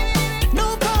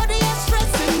 Nobody is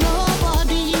stressing,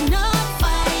 nobody not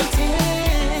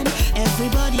fighting.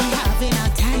 Everybody having a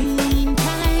time.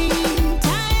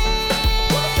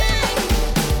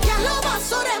 Y'all love us,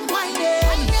 so them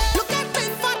whining. Look at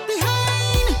big fat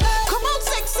behind. Come out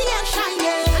sexy and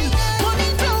shining. Money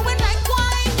flowing like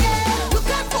wine, yeah. Look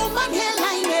at woman hair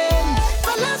lining.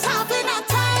 Fellas having a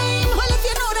time. Well, if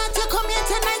you know that you come here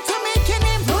tonight to make your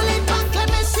name, roll it back, let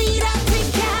me see that thing,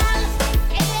 gal.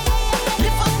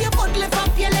 Lift up your foot, lift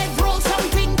up your leg, roll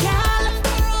something, gal.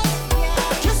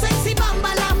 You sexy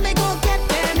bambala, me go get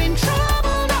them in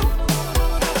trouble now.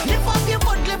 Lift up your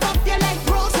foot, lift up your leg,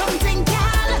 roll something,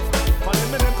 gal. Calling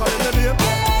me name.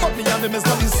 But me and them is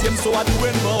not the same, so I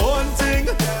doing my own thing.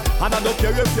 And I don't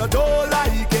care if you don't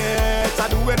like it. I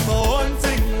doing my own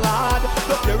thing, lad.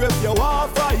 Don't care if you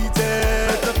want fight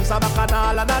it. If it's a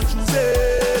bacchanal and I choose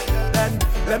it, then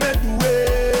let me do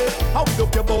it. How we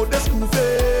don't care about the school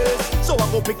face. So I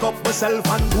go pick up myself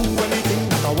and do anything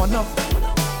that I wanna.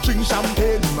 Drink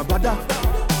champagne with my brother.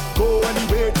 Go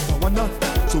anywhere that I wanna.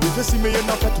 So if you see me in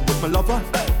a fete with my lover,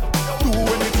 do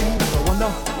anything that I wanna.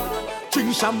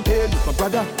 Drink champagne with my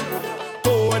brother.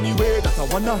 Go anywhere that I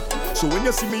wanna. So when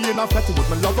you see me in a fete with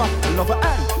my lover,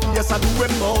 and yes, I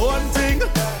doing my own thing.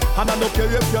 And I don't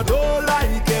care if you don't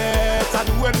like it. I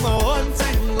doing my own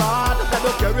thing, lad. I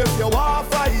don't care if you want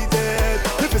fight it.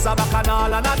 If it's a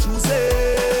bacchanal and I choose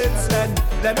it, then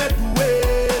let me do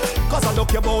it. Cause I don't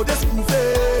care about the school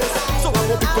fees. So I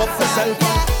go pick up myself.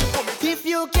 If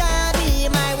you can't be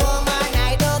my woman,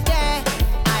 I don't care.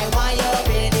 I want you to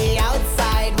be the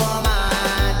outside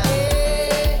woman.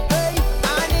 Hey, hey.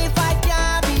 And if I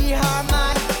can't be her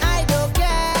man, I don't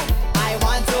care. I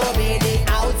want to be the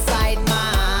outside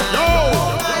man.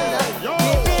 Yo,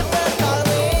 the people call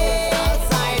me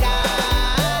outsider,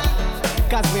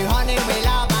 'cause we honey, we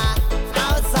lover,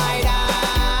 outsider.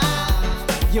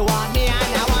 You want me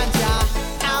and I want ya,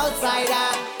 outsider,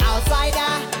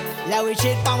 outsider. Let we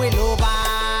shit and we love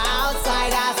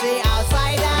outsider, say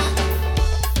outsider.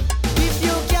 If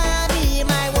you can't be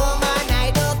my woman,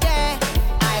 I don't care.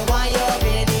 I want you to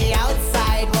be the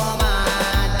outside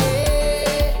woman.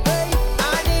 Hey, hey.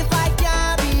 And if I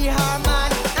can't be her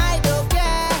man, I don't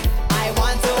care. I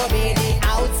want to be the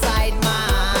outside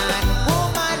man.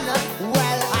 Woman,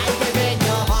 well, I give it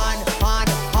your horn.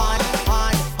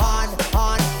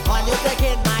 You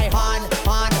taking my horn.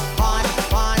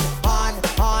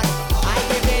 I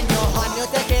give it your horn, you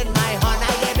taking my horn.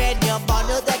 I give it your bun,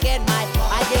 you taking my.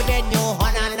 I give it your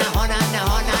horn.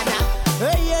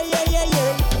 Hey,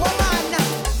 woman,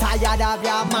 tired of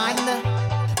your man.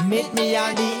 Meet me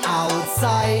on the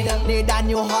outside. Need a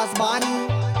new husband.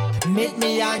 Meet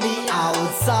me on the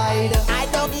outside. I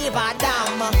don't give a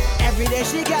damn. Every day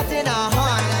she getting a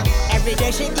horn. Every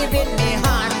day she giving me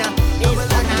horn. It's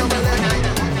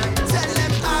Tell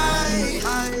them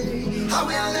I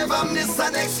will never miss the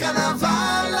next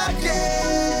carnival again.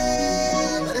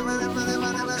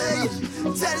 Hey,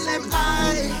 tell them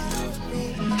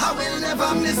I will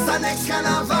never miss the next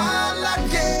carnival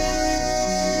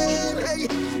again. Hey,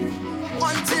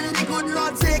 until the good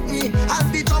Lord take me, I'll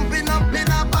be jumping up in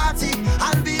a party.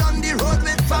 I'll be on the road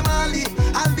with family.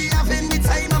 I'll be having the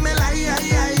time of my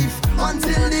life.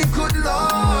 Until the good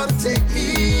Lord take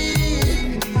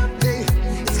me.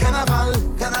 Carnival.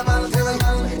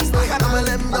 It's not double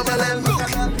M. Look,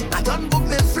 I done book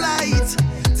me flight.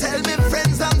 Tell me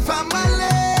friends and family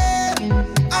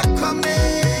I'm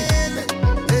coming.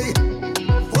 Hey,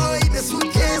 boy, the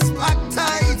suitcase packed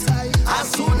tight. As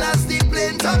soon as the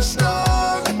plane touch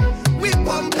down, we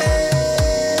pumping.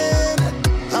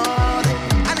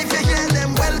 And if you hear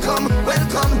them, welcome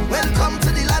to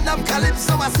the land of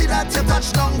Calypso. I see that you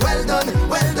touch down. Well done.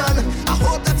 I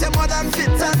hope that you're more than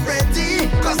fit and ready.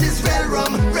 'Cause it's real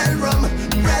rum, real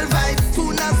vibes.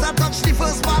 Soon as I touch the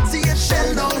first party, it's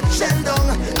shell down.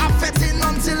 I'm fetting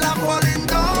until I'm falling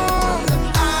down.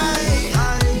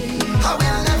 I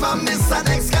will never miss the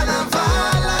next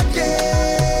carnival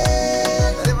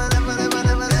again.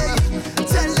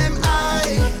 Tell them I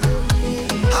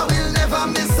will never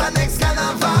miss the next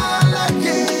carnival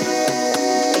again.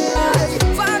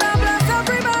 Father bless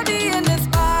everybody in this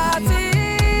party.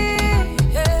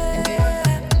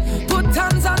 Yeah. Put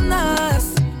hands on us.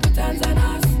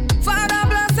 Father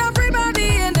bless everybody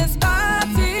in this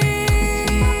party.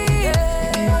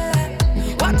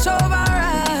 Yeah. Watch over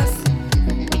us.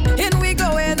 In we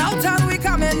going out and we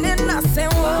coming in. I say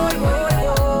whoa.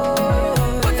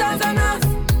 Put hands on us.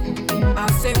 I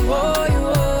say whoa.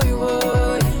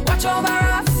 Watch over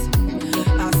us.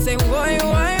 I say whoa.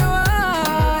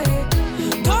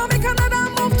 Don't make another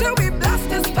move till we blast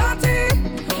this party.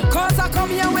 'Cause I come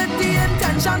here with the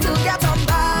intention to get on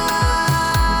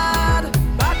bad.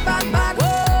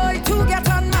 Boy, to get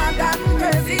on mad and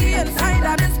crazy inside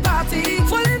of this party.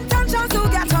 Full intention to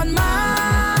get on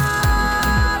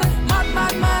mad.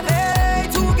 Hey,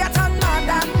 to get on mad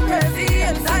and crazy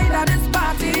inside of this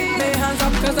party. Lay hands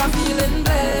up 'cause I'm feeling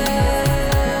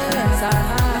blessed.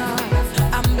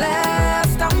 I'm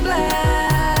blessed.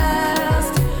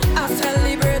 I'm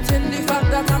celebrating the fact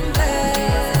that I'm blessed.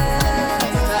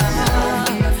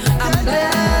 I'm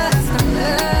blessed.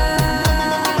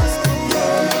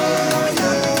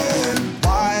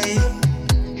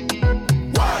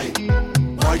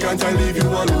 Why can't I leave you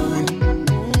alone?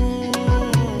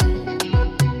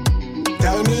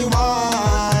 Tell me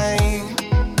why?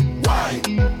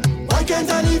 Why can't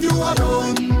I leave you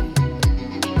alone?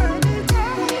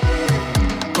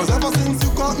 'Cause ever since you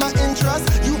caught my interest,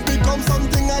 you've become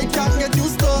something I can't get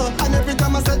used to. And every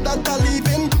time I said that I'm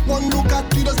leaving, one look at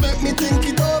you just make me think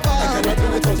it over. I cannot do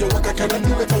without you walk, I cannot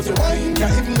do without you wine.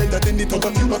 Can't even let that in the thought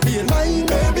of you not being mine,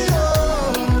 baby.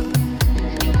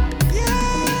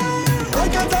 Why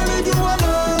can't I leave you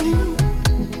alone?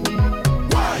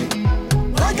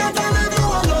 Why can't I leave you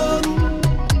alone?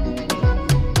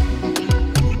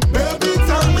 Baby,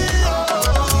 tell me,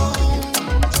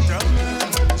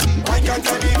 why can't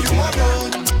I leave you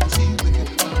alone?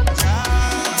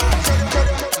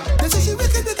 This is you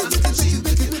wicked,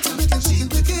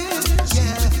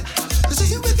 yeah. This is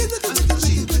you wicked,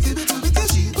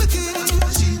 wicked.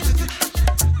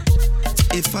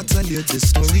 you this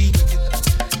story.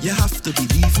 You have to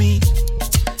believe me.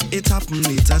 It happened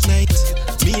late at night.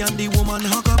 Me and the woman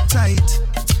hug up tight.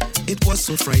 It was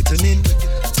so frightening.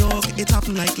 Dog, it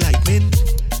happened like lightning.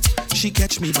 She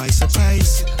catch me by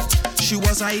surprise. She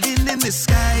was hiding in the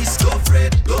skies. Go for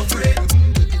it, go for it.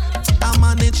 I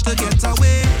managed to get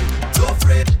away. Go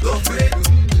for it, go for it.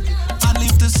 I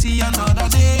live to see another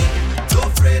day. Go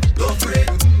for it, go for it.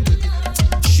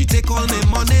 She take all my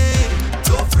money.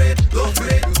 Go for it, go for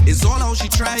it. It's all how she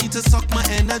tried to suck my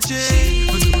energy.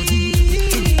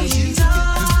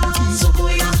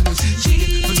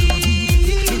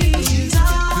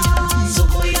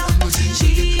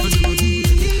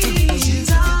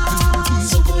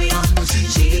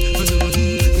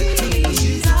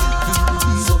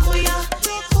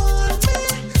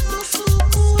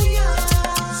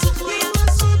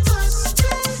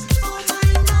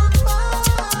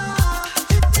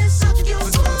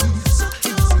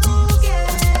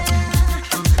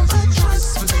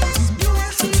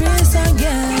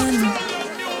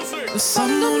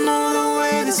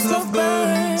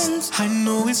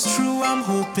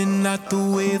 Not the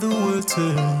way the world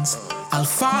turns. I'll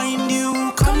find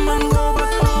you, come and go,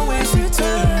 but always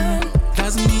return.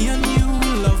 'Cause me and you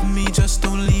love me, just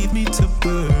don't leave me to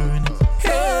burn.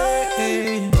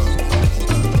 Hey,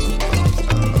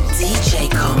 DJ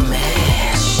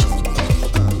Comesh.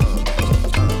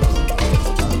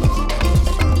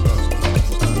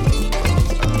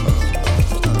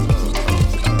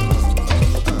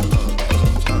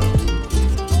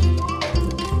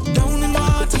 down in my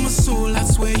heart and my soul,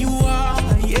 that's where you are.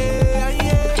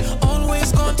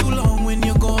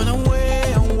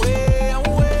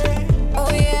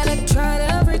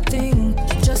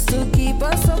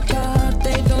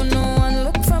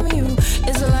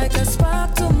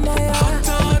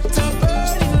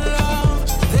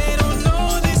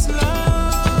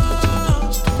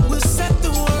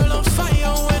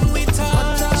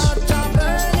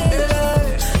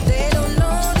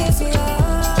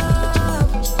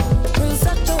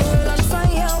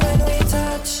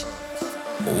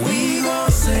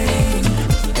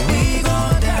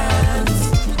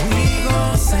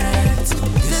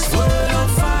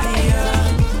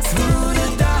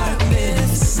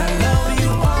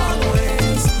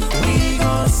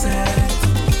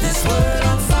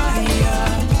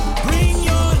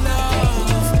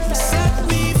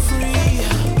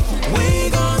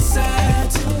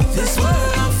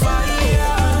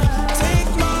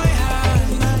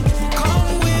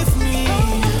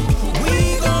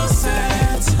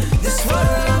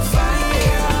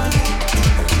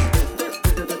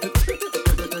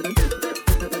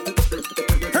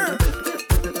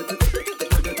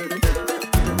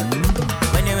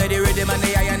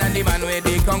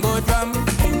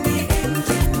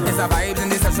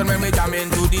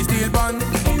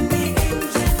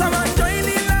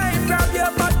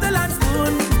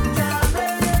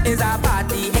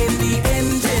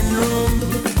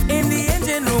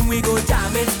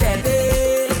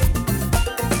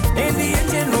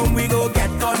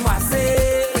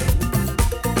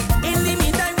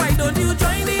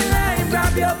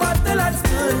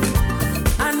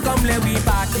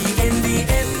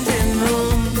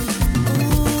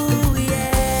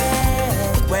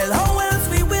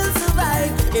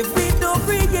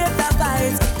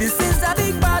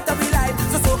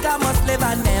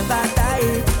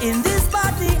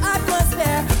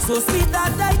 So sweet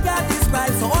that I can't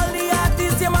describe. So all the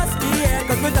artists, you must be here.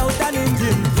 'Cause without an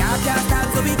engine, can't start,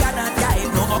 so we cannot drive.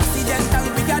 No oxygen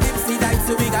tank, we got dipsy dive.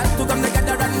 So we got to come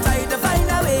together and try to find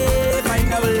a way,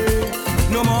 find a way.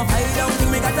 No more fight down,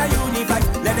 we got to unify.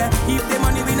 Let them keep the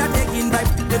money, we not taking bribe.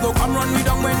 They go come run me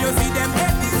down when you see them.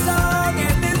 Get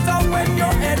this song when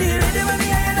you're ready. Ready when the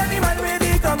iron and the man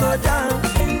ready to go down.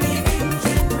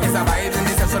 It's a vibe in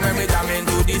the session when we jam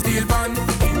into the steel band.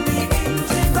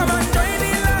 Come on, join me.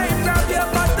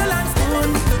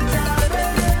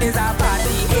 Is a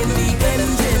party in the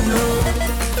engine room.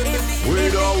 We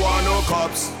don't want no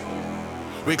cops.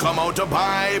 We come out to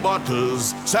buy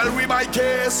bottles, sell we by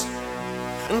case,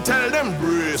 and tell them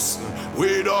brace.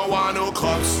 We don't want no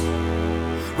cops.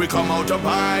 We come out to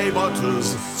buy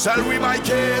bottles, sell we by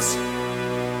case,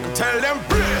 and tell them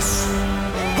brace.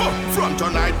 From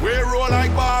tonight we roll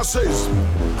like bosses.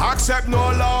 Accept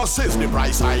no losses. The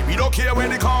price high, we don't care where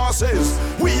the cost is.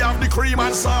 We have the cream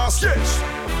and sauce, yes.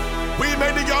 We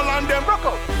make the girl and them rock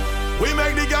up. We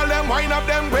make the girl them wind up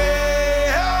them waist.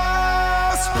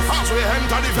 As we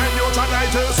enter the venue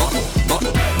tonight is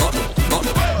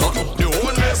the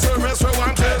only service we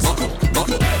want is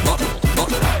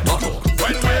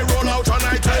when we roll out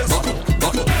tonight is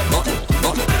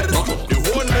the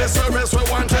only service we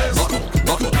want is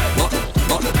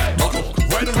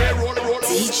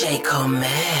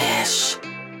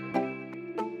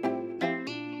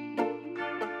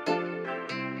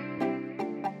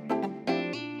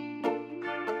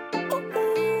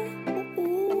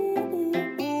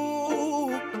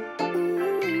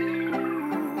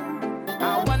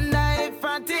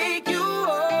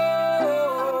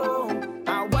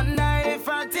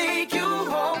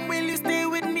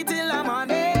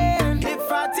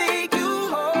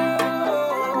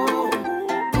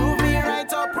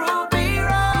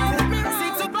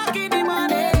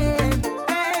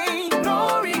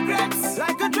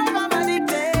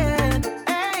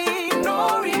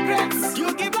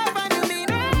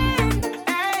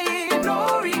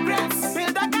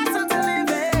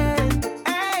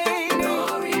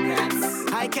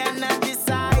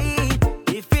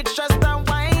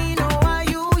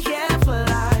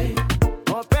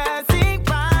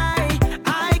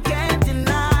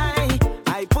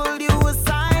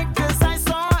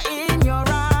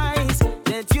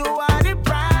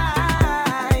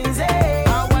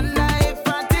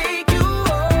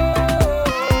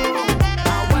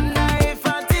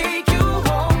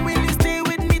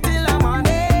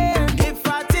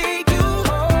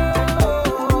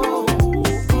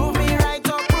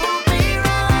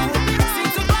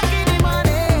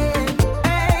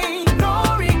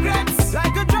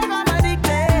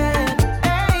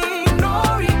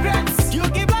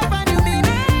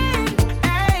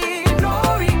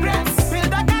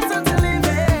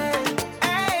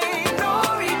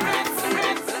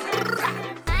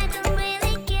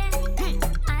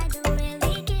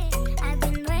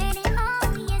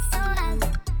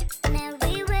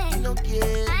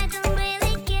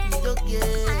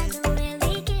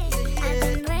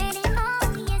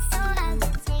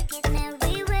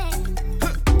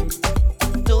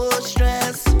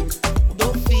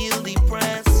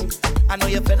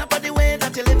you're fed up on the way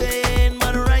that you're living,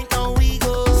 but right now we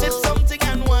go sip something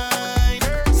and wine,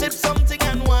 sip something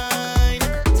and wine.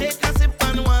 Take a sip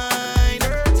and wine,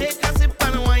 take a sip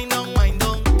and wine down, wine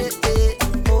down.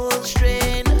 Old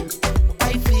strain,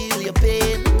 I feel your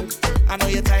pain. I know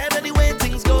you're tired of the way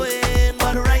things going,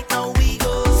 but right now we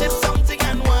go sip something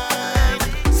and wine,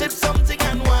 sip something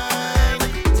and wine.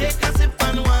 Take a sip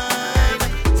and wine,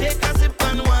 take a sip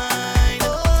and wine.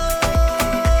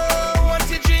 Oh, what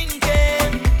you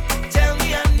drinking? Tell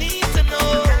me, I need to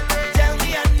know. Tell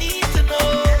me, I need to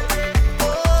know.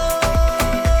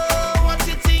 Oh, what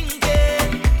you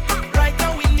thinking? Right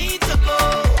now we need to go.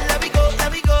 Let me go,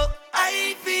 let me go.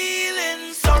 I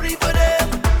feeling sorry for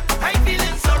them. I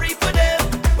feeling sorry for them.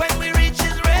 When we reach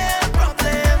is real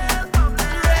problem.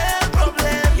 Real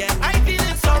problem. Yeah, I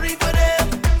feeling sorry for them.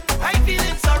 I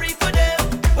feeling sorry for them.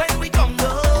 When we come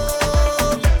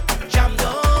down, jam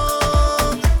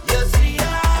down. You see,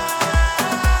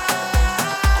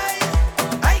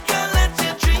 I can't let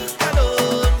you drink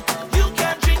alone. You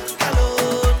can't drink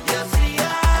alone. You see,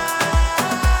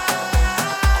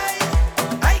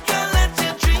 I can't let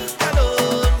you drink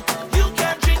alone. You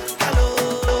can't drink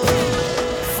alone.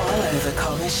 Follow the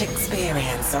Comish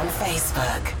Experience on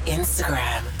Facebook,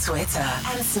 Instagram, Twitter,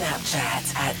 and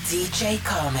Snapchat at DJ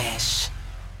Comish.